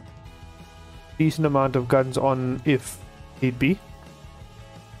 Decent amount of guns on if need be.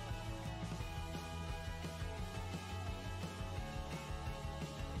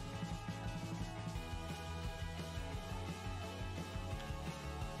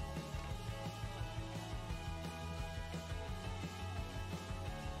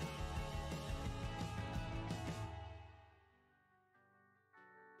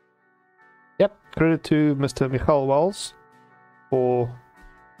 Yep, credit to Mr. Michael Wells for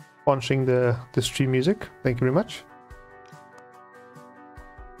sponsoring the stream music. Thank you very much.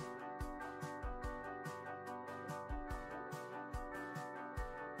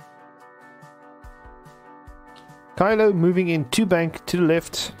 Kylo moving in 2 bank to the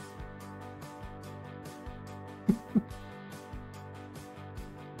left.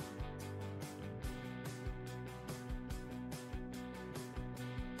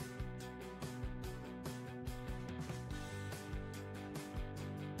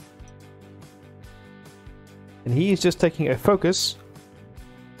 And he is just taking a focus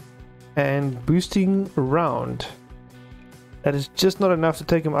and boosting around. That is just not enough to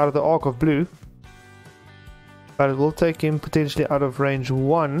take him out of the arc of blue, but it will take him potentially out of range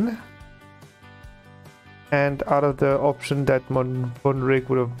 1 and out of the option that Von Rig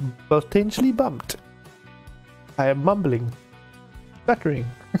would have potentially bumped. I am mumbling, stuttering.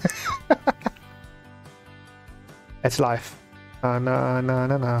 It's life.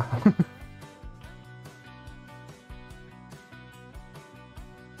 No.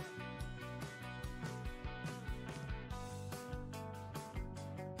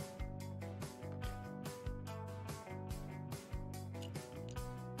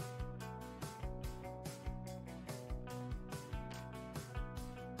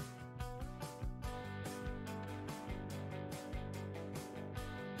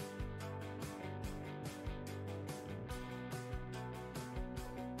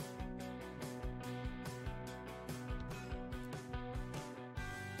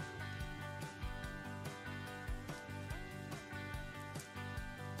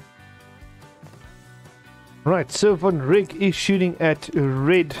 Right, so Von Rig is shooting at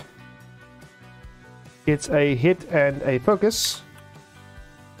red. It's a hit and a focus.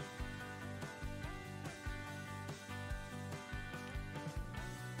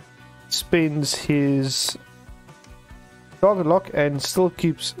 Spins his target lock and still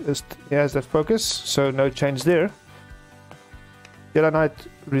keeps he has that focus, so no change there. Jedi Knight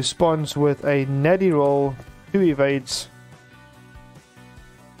responds with a natty roll, 2 evades.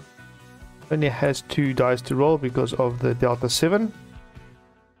 Only has 2 dice to roll because of the Delta 7.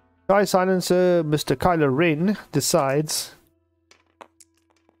 Sky Silencer, Mr. Kylo Ren, decides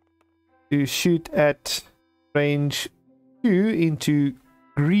to shoot at range 2 into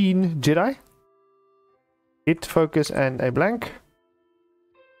green Jedi. Hit, focus, and a blank.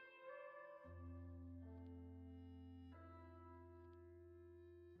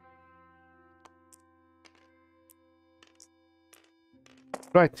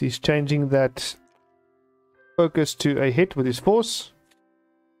 Right, he's changing that focus to a hit with his force.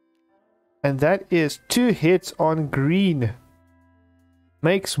 And that is 2 hits on green.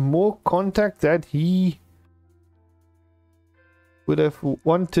 Makes more contact that he would have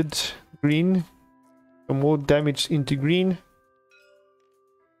wanted green. More damage into green.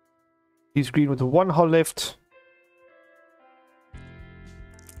 He's green with 1 hull left.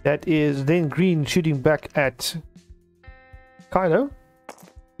 That is then green shooting back at Kylo.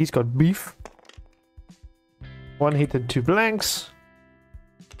 He's got beef. 1 hit and 2 blanks.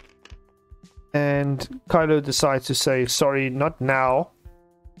 And Kylo decides to say, sorry, not now.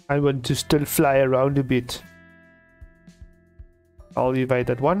 I want to still fly around a bit. I'll evade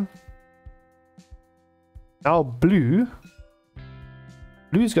that 1. Now blue.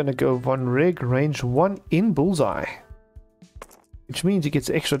 Blue's gonna go Von Rig range 1 in bullseye. Which means he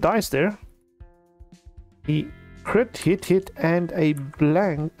gets extra dice there. He crit, hit, and a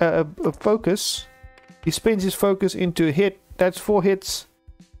blank, a focus. He spends his focus into a hit. That's 4 hits.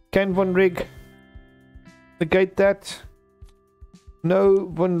 Can Von Rig negate that? No,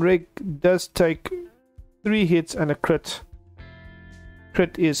 Von Rig does take 3 hits and a crit.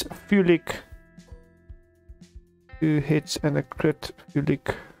 Crit is Fulik. 2 hits and a crit,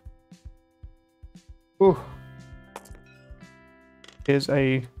 Fulik. Ooh. There's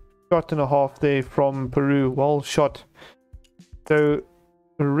a shot and a half there from Peru. Well shot. So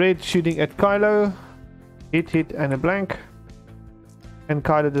red shooting at Kylo. Hit and a blank. And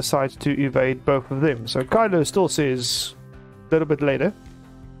Kylo decides to evade both of them. So Kylo still says a little bit later,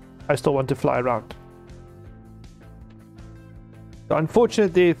 I still want to fly around. So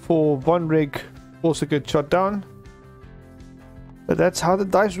unfortunate there for Von Rig, also get shot down. But that's how the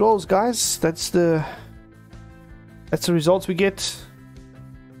dice rolls, guys. That's the results we get.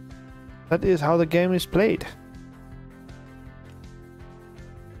 That is how the game is played.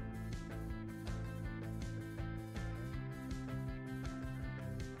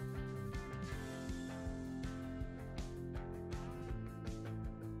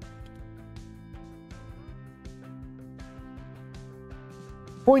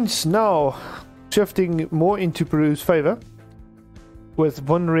 Points now shifting more into Peru's favor, with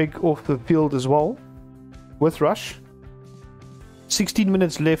Von Rig off the field as well, with Rush. 16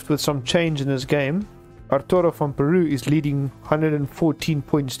 minutes left with some change in this game. Arturo from Peru is leading 114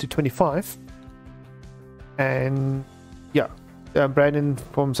 points to 25. And yeah, Brandon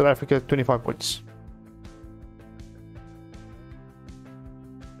from South Africa, 25 points.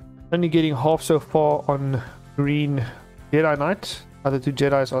 Only getting half so far on Green Jedi Knight. Other two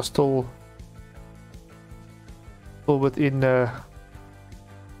Jedis are still within a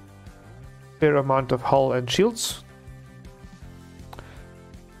fair amount of hull and shields.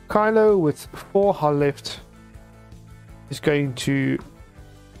 Kylo with 4 hull left is going to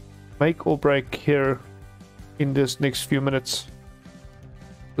make or break here in this next few minutes.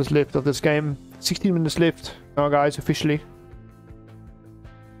 What's left of this game. 16 minutes left now, guys, officially.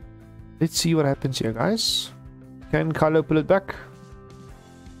 Let's see what happens here, guys. Can Kylo pull it back?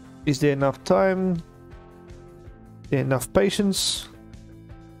 Is there enough time? Is there enough patience?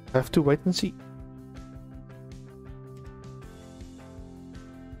 I have to wait and see.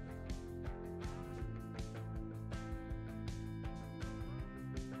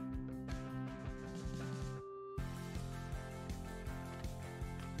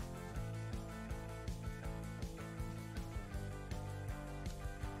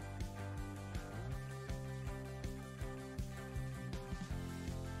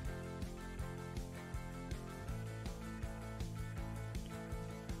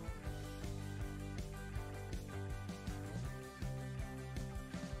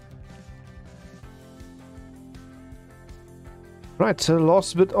 Right, so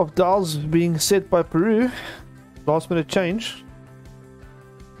last bit of dials being set by Peru. Last minute change.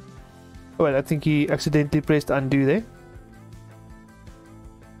 Oh wait, I think he accidentally pressed undo there.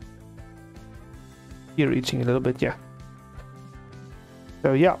 You're reaching a little bit, yeah.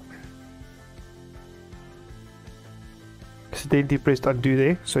 So yeah. Accidentally pressed undo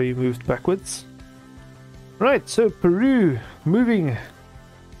there, so you moved backwards. Right, so Peru moving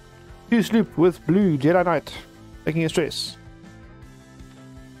to sloop with blue Jedi Knight, taking a stress.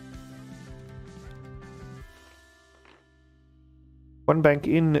 One bank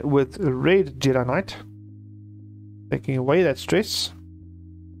in with red Jedi Knight, taking away that stress.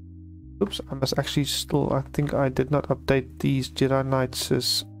 Oops, I must actually still, I think I did not update these Jedi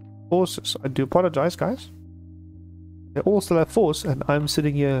Knights' forces. I do apologize, guys. They all still have force, and I'm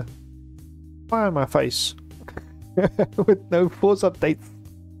sitting here fire on my face with no force updates.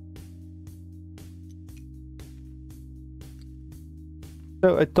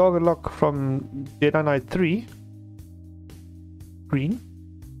 So a target lock from Jedi Knight 3. Green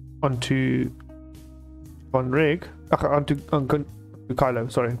onto Von Rig, onto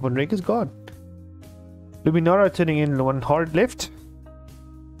Kylo, sorry, Von Rig is gone. Luminara turning in one hard left,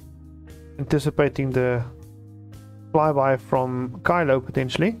 anticipating the flyby from Kylo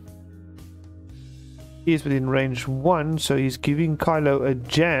potentially. He's within range 1, so he's giving Kylo a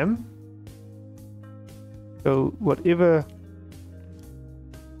jam. So whatever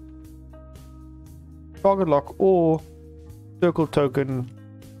target lock or circle token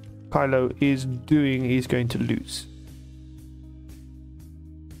Kylo is doing, he's going to lose.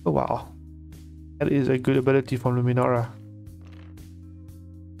 Oh wow, that is a good ability from Luminara.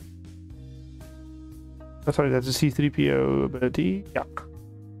 Oh, sorry, that's a C3PO ability. Yeah,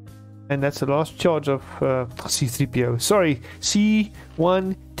 and that's the last charge of C3PO. Sorry,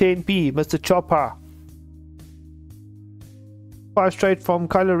 C110P, Mr. Chopper. 5 straight from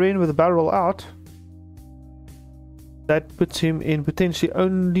Kylo Ren with a barrel roll out. That puts him in potentially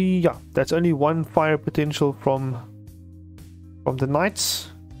only, yeah, that's only 1 fire potential from the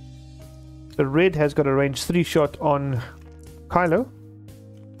Knights. The red has got a range 3 shot on Kylo.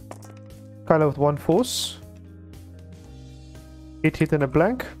 Kylo with 1 force. Hit and a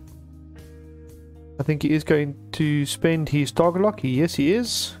blank. I think he is going to spend his target lock. Yes, he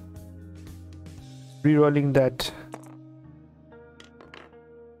is. Rerolling that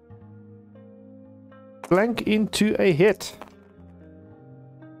blank into a hit.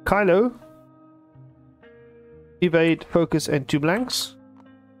 Kylo, evade, focus, and 2 blanks.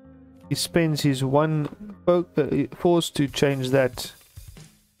 He spends his 1 forced to change that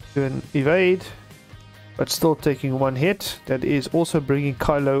to an evade, but still taking one hit. That is also bringing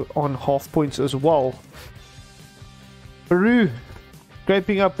Kylo on half points as well. Peru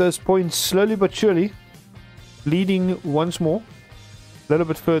scraping up those points slowly but surely, leading once more, a little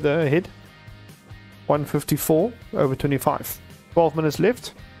bit further ahead. 154 over 25. 12 minutes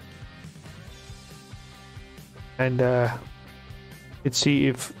left. And let's see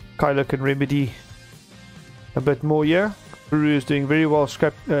if Kylo can remedy a bit more here. Peru is doing very well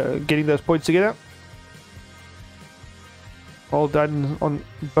getting those points together. Well done on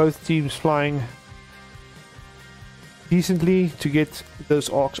both teams flying decently to get those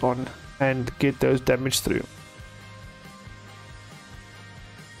arcs on and get those damage through.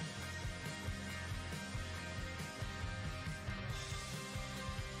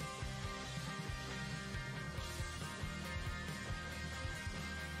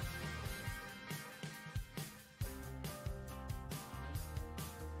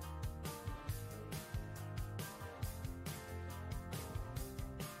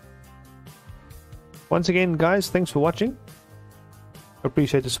 Once again, guys, thanks for watching.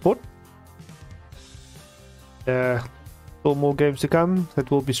 Appreciate the support. Still more games to come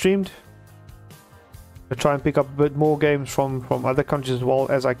that will be streamed. I'll try and pick up a bit more games from other countries as well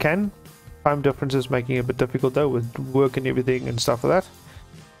as I can. Time differences making it a bit difficult though with work and everything and stuff like that.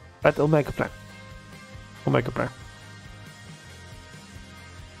 But I'll make a plan. We'll make a plan.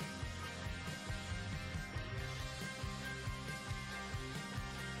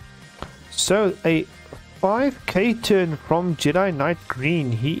 So a 5k turn from Jedi Knight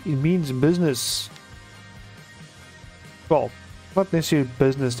Green. He means business. Well, not necessarily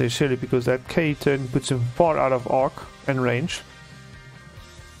business necessarily, because that K turn puts him far out of arc and range.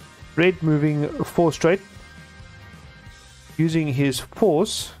 Red moving 4 straight, using his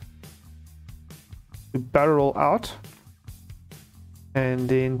force to barrel out and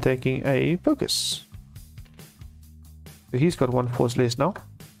then taking a focus. So he's got 1 force less now.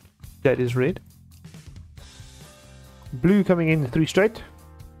 That is red. Blue coming in 3 straight.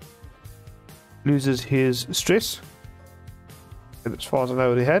 Loses his stress. And as far as I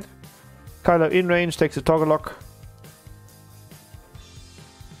know, he had. Kylo in range takes a toggle lock.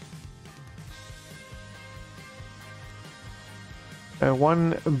 And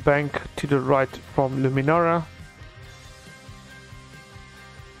 1 bank to the right from Luminara.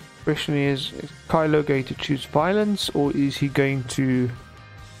 Question is Kylo going to choose violence, or is he going to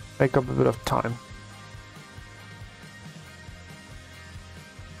make up a bit of time?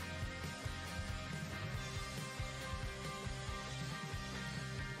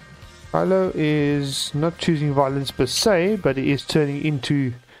 Kylo is not choosing violence per se, but he is turning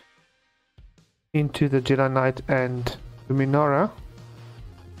into the Jedi Knight and Luminara.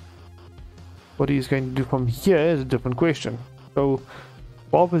 What he is going to do from here is a different question. So,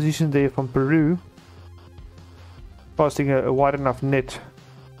 well positioned there from Peru, casting a wide enough net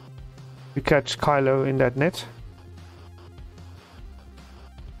to catch Kylo in that net.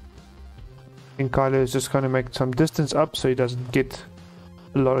 And Kylo is just going to make some distance up so he doesn't get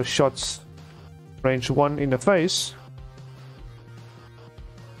a lot of shots range 1 in the face.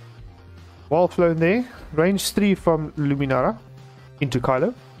 Well flown there. Range 3 from Luminara into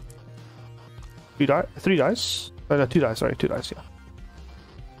Kylo. 3 dice. Oh, no, 2 dice, sorry, 2 dice, yeah.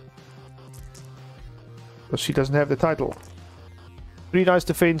 But she doesn't have the title. 3 dice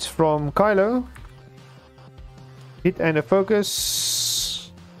defense from Kylo. Hit and a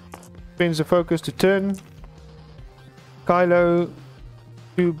focus. Spends the focus to turn. Kylo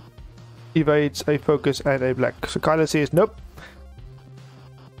evades a focus and a black. So Kylo says nope.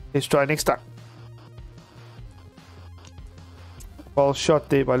 Let's try next time. Well shot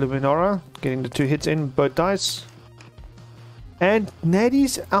there by Luminara, getting the 2 hits in both dice. And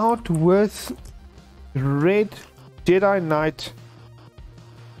Natty's out with red Jedi Knight.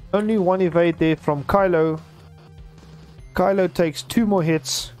 Only 1 evade there from Kylo. Kylo takes 2 more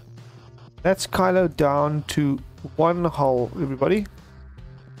hits. That's Kylo down to 1 hull, everybody.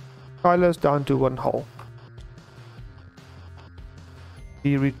 Kylo's down to 1 hull.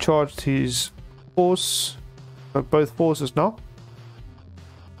 He recharged his force, both forces now.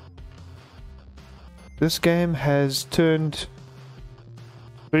 This game has turned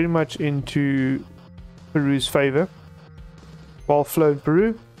very much into Peru's favor. Well flown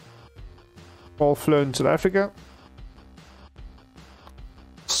Peru. Well flown South Africa.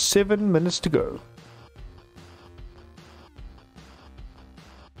 7 minutes to go.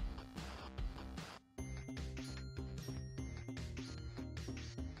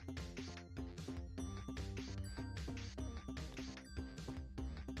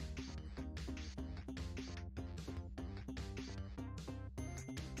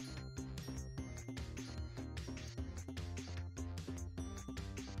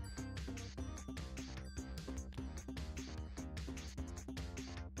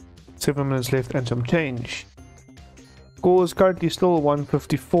 7 minutes left and some change. Score is currently still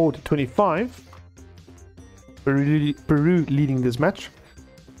 154 to 25. Peru leading this match.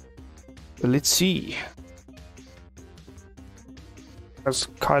 But let's see. Does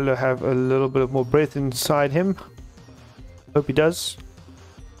Kylo have a little bit of more breath inside him? Hope he does.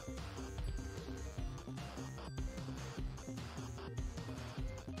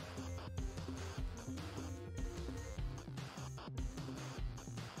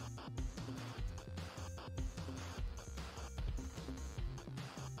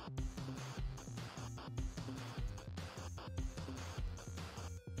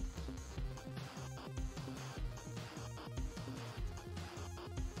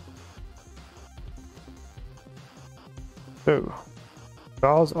 So,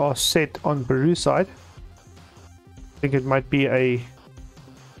 dials are set on Peru's side. I think it might be a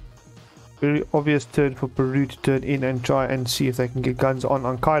very obvious turn for Peru to turn in and try and see if they can get guns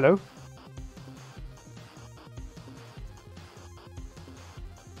on Kylo.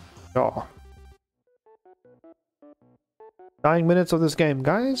 Oh. 9 minutes of this game,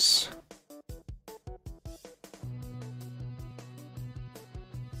 guys.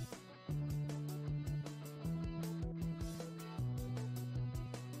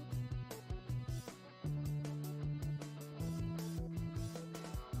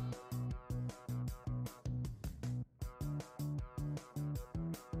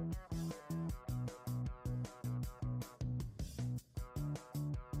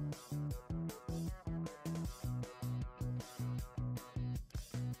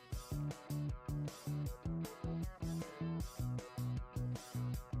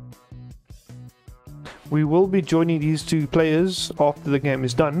 We will be joining these two players after the game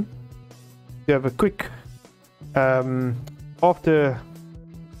is done. We have a quick after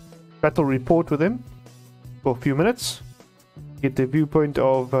battle report with them for a few minutes. Get the viewpoint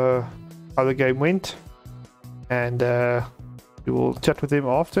of how the game went, and we will chat with them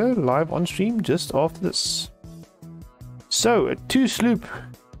after, live on stream, just after this. So, a 2 sloop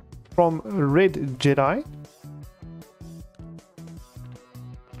from Red Jedi.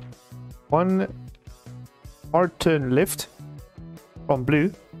 1 hard turn left from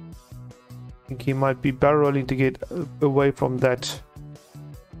Blue. I think he might be barrel rolling to get away from that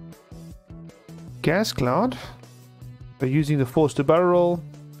gas cloud. So using the force to barrel roll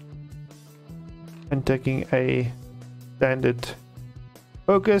and taking a standard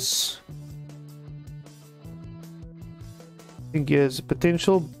focus. I think he has a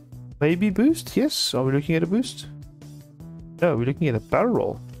potential maybe boost. Yes, are we looking at a boost? No, we're looking at a barrel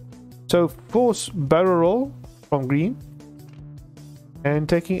roll. So force barrel roll from green and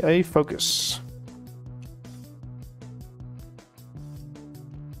taking a focus.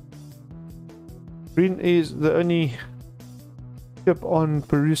 Green is the only ship on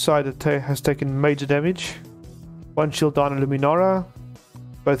Peru's side that has taken major damage. 1 shield down on Luminara.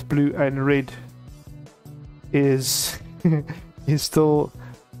 Both blue and red is is still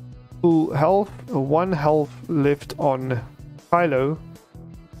full health. 1 health left on Kylo.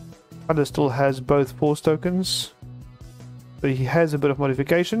 Kylo still has both force tokens, so he has a bit of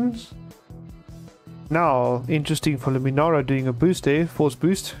modifications. Now, interesting for Luminara doing a boost there, force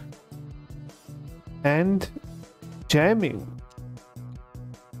boost, and jamming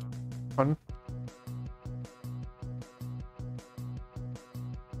on.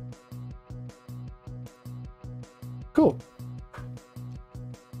 Cool.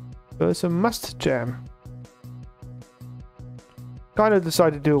 So it's a must jam. Kind of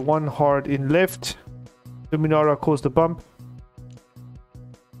decided to do 1 hard in left. Luminara caused a bump,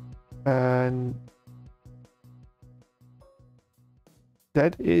 and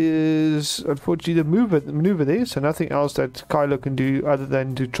that is unfortunately the maneuver there. So nothing else that Kylo can do other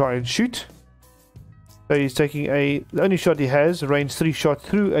than to try and shoot. So he's taking the only shot he has, a range 3 shot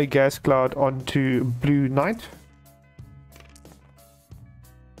through a gas cloud onto Blue Knight.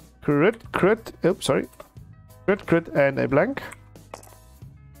 Crit, oops, sorry. Crit, and a blank.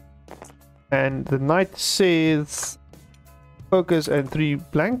 And the Knight says focus and 3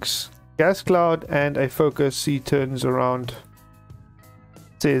 blanks. Gas cloud and a focus. He turns around.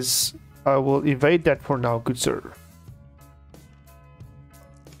 Says, I will evade that for now, good sir.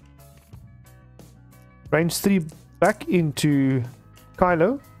 Range 3 back into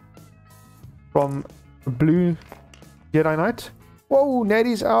Kylo from Blue Jedi Knight. Whoa,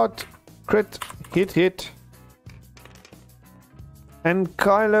 Natty's out. Crit, hit. And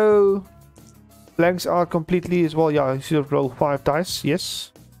Kylo blanks out completely as well. Yeah, he should have rolled 5 dice,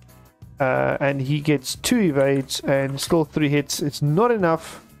 yes. And he gets 2 evades and still 3 hits. It's not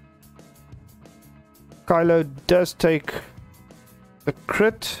enough. Kylo does take the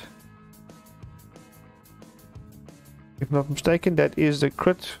crit. If I'm not mistaken, that is the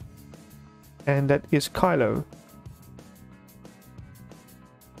crit. And that is Kylo.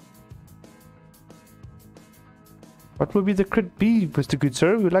 What will be the crit be, Mr. Good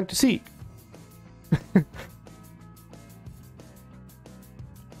Sir? We'd like to see.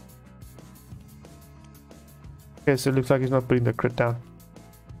 Okay, so it looks like he's not putting the crit down.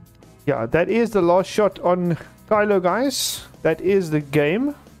 Yeah, that is the last shot on Kylo, guys. That is the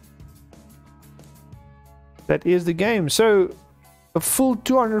game. That is the game. So, a full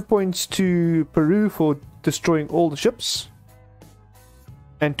 200 points to Peru for destroying all the ships.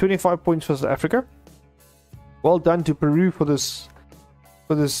 And 25 points for South Africa. Well done to Peru for this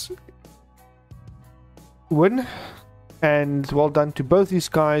win. And well done to both these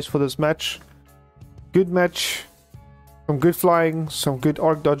guys for this match. Good match. Some good flying, some good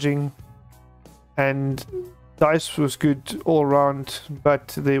arc dodging. And dice was good all around. But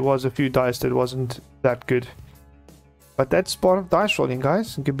there was a few dice that wasn't that good. But that's part of dice rolling,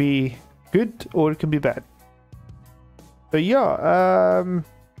 guys. It can be good or it can be bad. So yeah,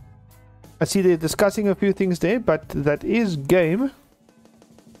 I see they're discussing a few things there, but that is game.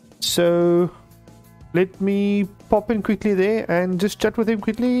 So let me pop in quickly there and just chat with him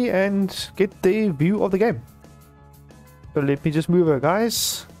quickly and get their view of the game. So let me just move her,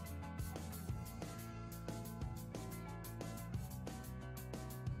 guys.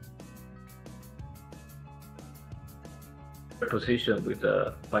 Position with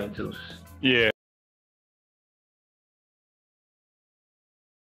the fine tools. Yeah.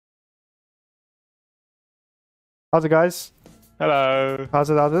 How's it, guys? Hello. How's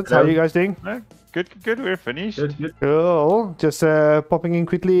it? How are you guys doing? Good. We're finished. Good. Cool. Just popping in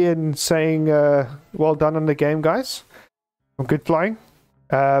quickly and saying well done on the game, guys. Some good flying.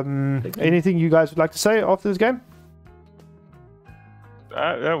 Anything you guys would like to say after this game?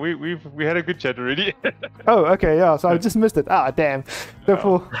 We had a good chat already. Oh, okay, yeah. So I just missed it. Ah, damn.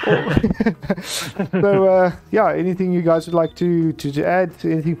 So, yeah. Anything you guys would like to add?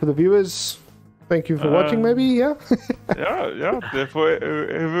 Anything for the viewers? Thank you for watching. Maybe, yeah. yeah. Therefore,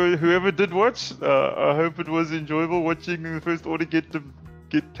 whoever did watch, I hope it was enjoyable watching the First Order get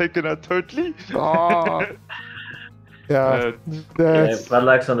taken out totally. Oh. Yeah. Bad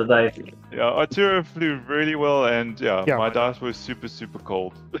likes on the dice. Yeah, Arturo flew really well, and yeah, my dice were super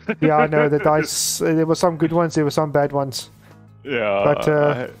cold. Yeah, I know the dice. There were some good ones. There were some bad ones. Yeah, but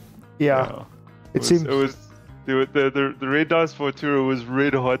it seemed the red dice for Arturo was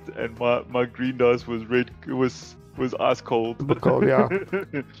red hot, and my green dice was was ice cold. Cold, yeah.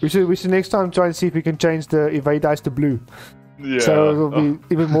 we should next time try and see if we can change the evade dice to blue. Yeah. So it'll be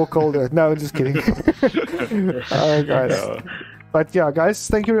even more colder. No, just kidding. Alright, guys. Yeah. But yeah, guys,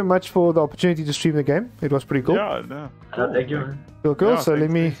 thank you very much for the opportunity to stream the game. It was pretty cool. Yeah, no. Cool. Thank you. Cool. Yeah, So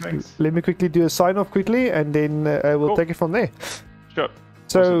thanks. let me quickly do a sign off quickly, and then we'll take it from there. Sure.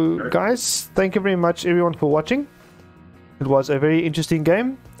 So, Awesome. guys, thank you very much, everyone, for watching. It was a very interesting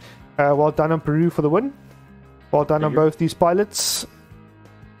game. Well done on Peru for the win. Well done on both these pilots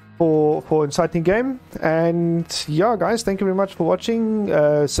for inciting game. And yeah, guys, thank you very much for watching.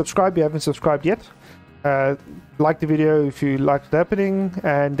 Subscribe if you haven't subscribed yet. Like the video if you liked it happening,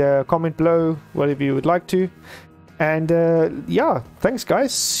 and comment below whatever you would like to. And yeah, thanks,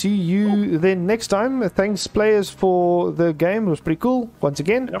 guys. See you then next time. Thanks, players, for the game. It was pretty cool once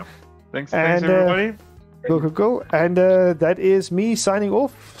again. Yep. Thanks everybody. Cool. And that is me signing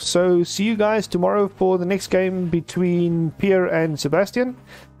off. So see you guys tomorrow for the next game between Pierre and Sebastian.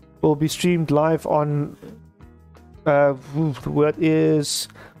 Will be streamed live on what is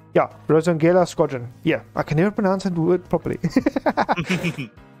Rosangela Squadron. Yeah, I can never pronounce that word properly.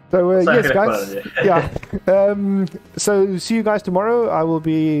 So yes, guys. Yeah. So see you guys tomorrow. I will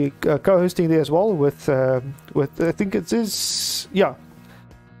be co-hosting there as well with I think it is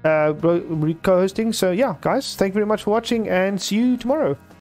co-hosting. So yeah, guys, thank you very much for watching, and see you tomorrow.